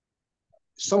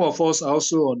 Some of us are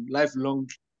also on lifelong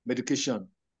medication.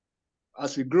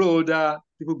 As we grow older,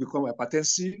 people become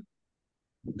hypertensive.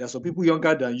 There are some people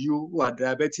younger than you who are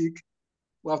diabetic,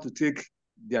 who have to take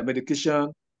their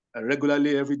medication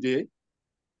regularly every day.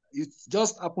 It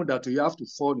just happened that you have to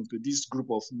fall into this group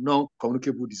of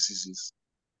non-communicable diseases.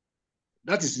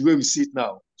 That is the way we see it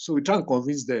now. So we try and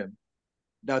convince them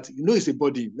that, you know, it's a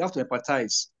body. You have to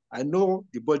empathize. I know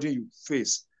the body you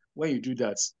face when you do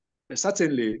that. But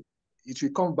certainly, it will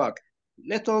come back.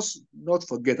 Let us not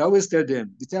forget. I always tell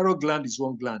them, the thyroid gland is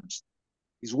one gland.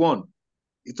 It's one.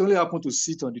 It only happens to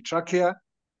sit on the trachea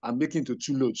and make it into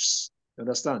two lobes. You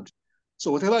understand?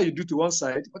 So whatever you do to one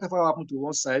side, whatever happens to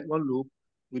one side, one lobe,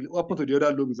 will happen to the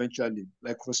other lobe eventually,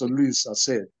 like Professor Lewis has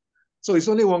said. So it's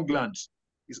only one gland.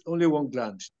 It's only one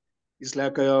gland. It's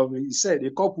like he said,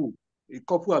 a couple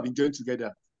have been joined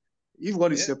together. If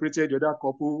one is separated, the other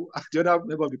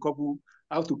member of the couple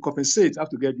have to compensate, have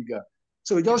to get bigger.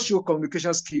 So we just show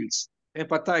communication skills,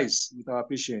 empathize with our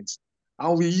patients,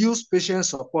 and we use patient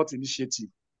support initiative.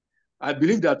 I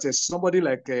believe that somebody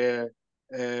like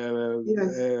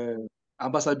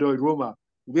Ambassador Iruoma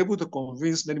will be able to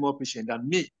convince many more patients than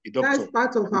me, a doctor. That's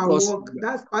part of our work.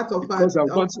 That's part of because our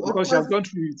because you have gone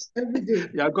through it. Every day.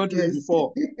 You have gone through it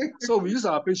before. So we use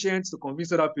our patients to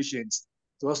convince other patients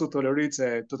to also tolerate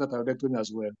total thyroidectomy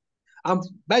as well. And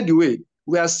by the way,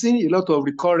 we are seeing a lot of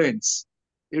recurrence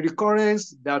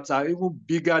that are even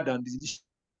bigger than the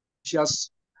initial.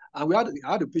 And we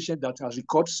had a patient that has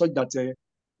recurred such that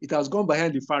it has gone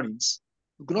behind the pharynx.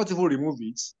 We could not even remove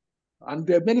it. And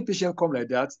there are many patients come like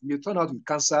that. They turn out with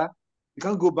cancer. You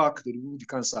can't go back to remove the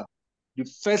cancer. The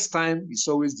first time is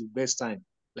always the best time,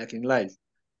 like in life.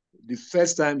 The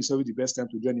first time is always the best time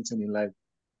to do anything in life.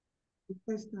 The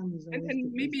first time is always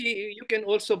and maybe you can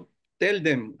also tell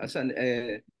them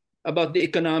about the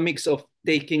economics of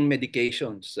taking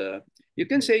medications. You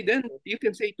can say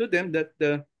to them that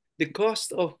the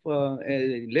cost of a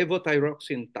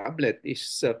levothyroxine tablet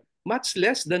is much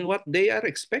less than what they are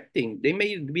expecting. They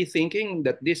may be thinking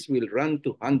that this will run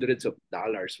to hundreds of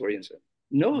dollars, for instance.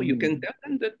 No, you can tell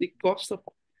them that the cost of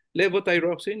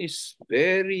levothyroxine is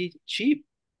very cheap.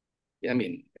 I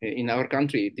mean, in our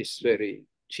country, it is very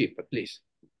cheap, at least.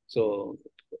 So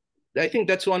I think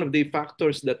that's one of the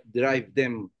factors that drive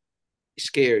them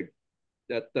scared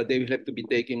that they will have to be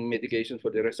taking medication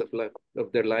for the rest of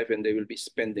their life, and they will be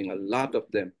spending a lot of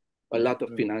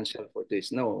financial for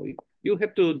this. No, you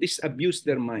have to disabuse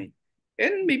their mind.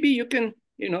 And maybe you can,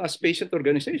 as patient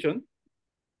organization,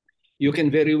 you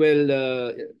can very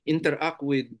well interact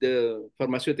with the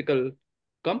pharmaceutical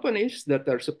companies that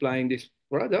are supplying these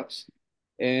products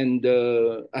and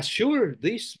assure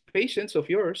these patients of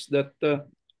yours that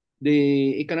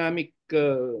the economic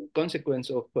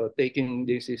consequence of taking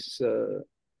this is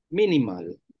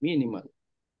minimal.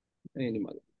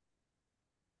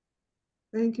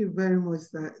 Thank you very much,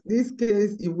 sir. This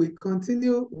case, if we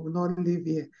continue, we will not live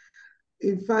here.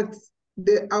 In fact,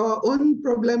 our own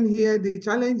problem here, the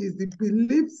challenge is the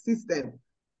belief system.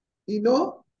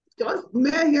 Just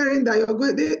mere hearing that you're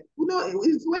going,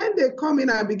 it's when they come in,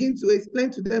 I begin to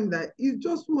explain to them that it's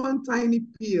just one tiny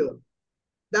pill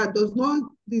that does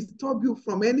not disturb you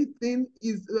from anything.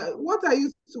 What I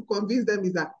used to convince them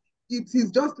is that it is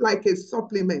just like a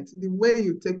supplement. The way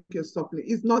you take your supplement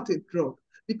is not a drug,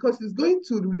 because it's going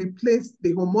to replace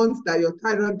the hormones that your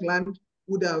thyroid gland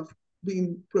would have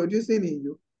been producing in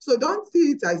you. So don't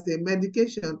see it as a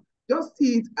medication. just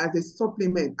see it as a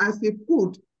supplement, as a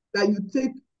food that you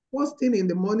take first thing in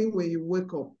the morning when you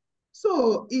wake up.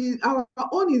 So our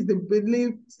own is the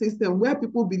belief system where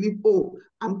people believe, oh,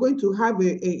 I'm going to have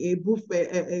a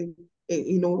buffet,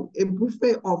 a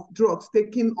buffet of drugs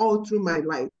taken all through my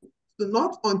life. So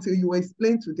not until you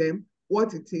explain to them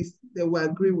what it is, they will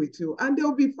agree with you. And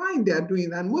they'll be fine, they're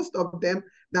doing. And most of them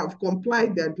that have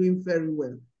complied, they're doing very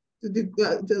well.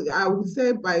 I would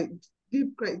say by give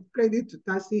credit to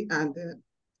TASI and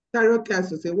Thyroid Care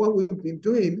Association, what we've been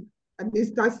doing, and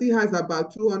this TASI has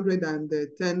about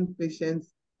 210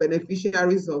 patients,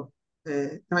 beneficiaries of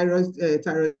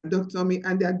thyroidectomy,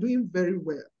 and they're doing very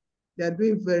well. They're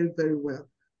doing very, very well.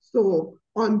 So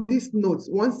on this note,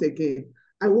 once again,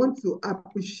 I want to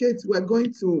appreciate, we're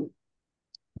going to,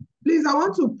 please, I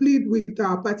want to plead with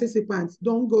our participants,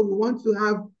 don't go, we want to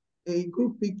have a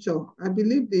group picture. I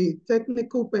believe the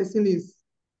technical person is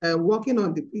working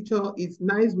on the picture. It's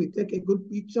nice we take a good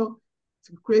picture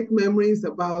to create memories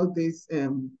about this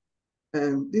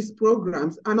these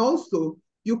programs. And also,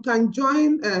 you can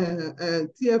join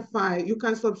TFI, you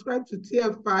can subscribe to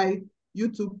TFI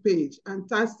YouTube page and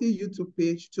TASI YouTube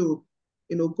page to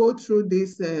go through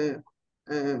this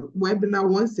webinar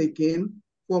once again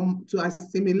to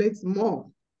assimilate more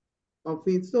of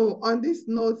it. So on this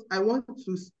note, I want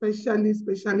to especially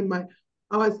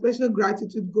our special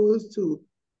gratitude goes to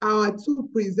our two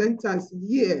presenters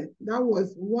here. That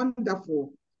was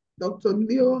wonderful. Dr.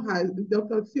 Theo has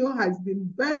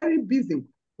been very busy.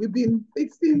 We've been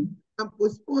fixing and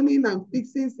postponing and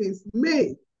fixing since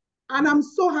May. And I'm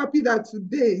so happy that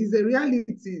today is a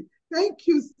reality. Thank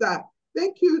you, sir.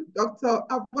 Thank you, Dr.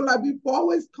 Afolabi, for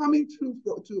always coming through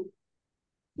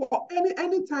for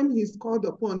any time he's called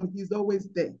upon, he's always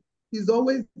there. He's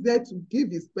always there to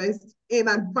give his best in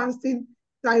advancing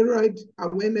thyroid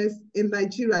awareness in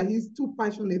Nigeria. He's too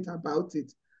passionate about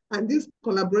it. And this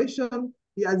collaboration,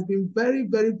 he has been very,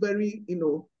 very, very,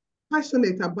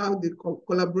 passionate about the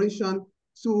collaboration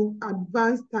to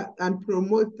advance and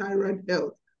promote thyroid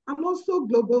health and also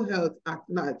global health at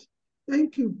large.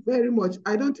 Thank you very much.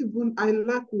 I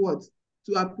lack words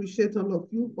to appreciate all of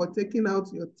you for taking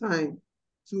out your time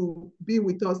to be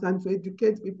with us and to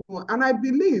educate people. And I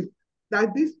believe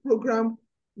that this program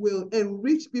will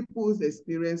enrich people's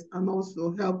experience and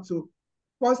also help to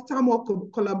foster more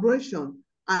collaboration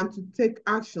and to take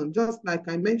action, just like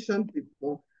I mentioned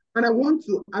before. And I want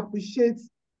to appreciate,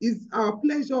 it's our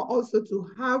pleasure also to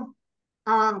have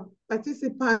our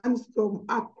participants from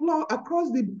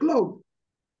across the globe.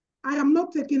 I am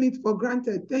not taking it for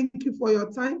granted. Thank you for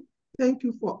your time. Thank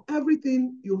you for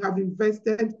everything you have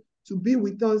invested to be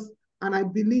with us. And I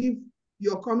believe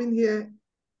your coming here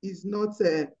is not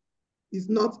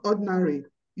ordinary.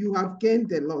 You have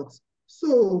gained a lot.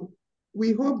 So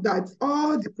we hope that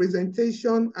all the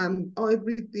presentation and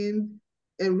everything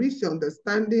enrich your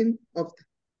understanding of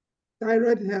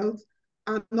thyroid health.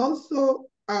 And also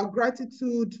our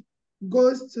gratitude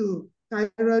goes to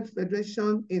Thyroid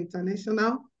Federation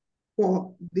International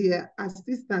for their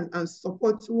assistance and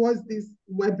support towards this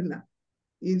webinar.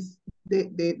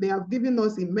 They have given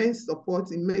us immense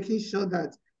support in making sure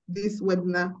that this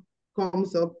webinar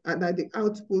comes up and that the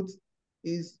output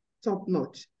is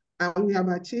top-notch. And we have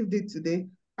achieved it today.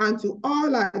 And to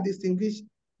all our distinguished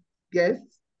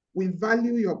guests, we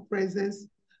value your presence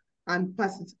and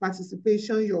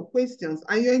participation, your questions,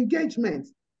 and your engagement.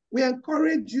 We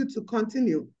encourage you to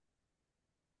continue.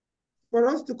 For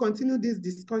us to continue this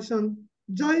discussion,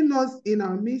 join us in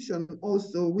our mission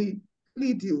also. We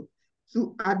plead you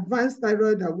to advance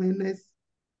thyroid awareness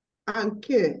and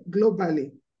care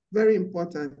globally. Very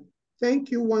important.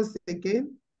 Thank you once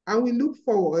again, and we look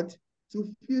forward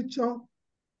to future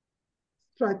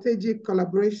strategic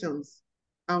collaborations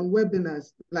and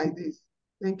webinars like this.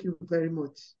 Thank you very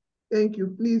much. Thank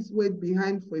you. Please wait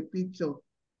behind for a picture.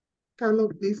 Carlo,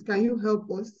 please, can you help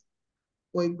us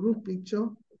for a group picture?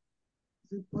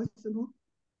 Is it possible?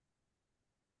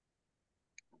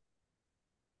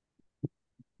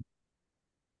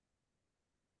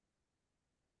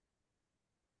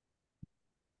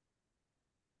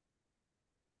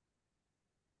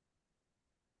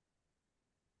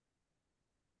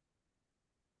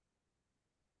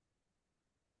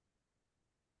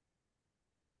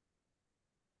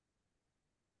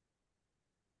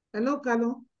 Hello,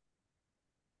 Carlos.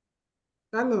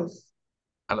 Carlos.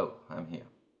 Hello, I'm here.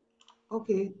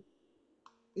 Okay.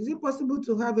 Is it possible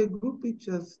to have a group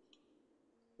picture?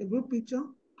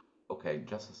 Okay,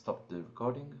 just stop the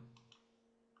recording.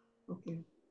 Okay.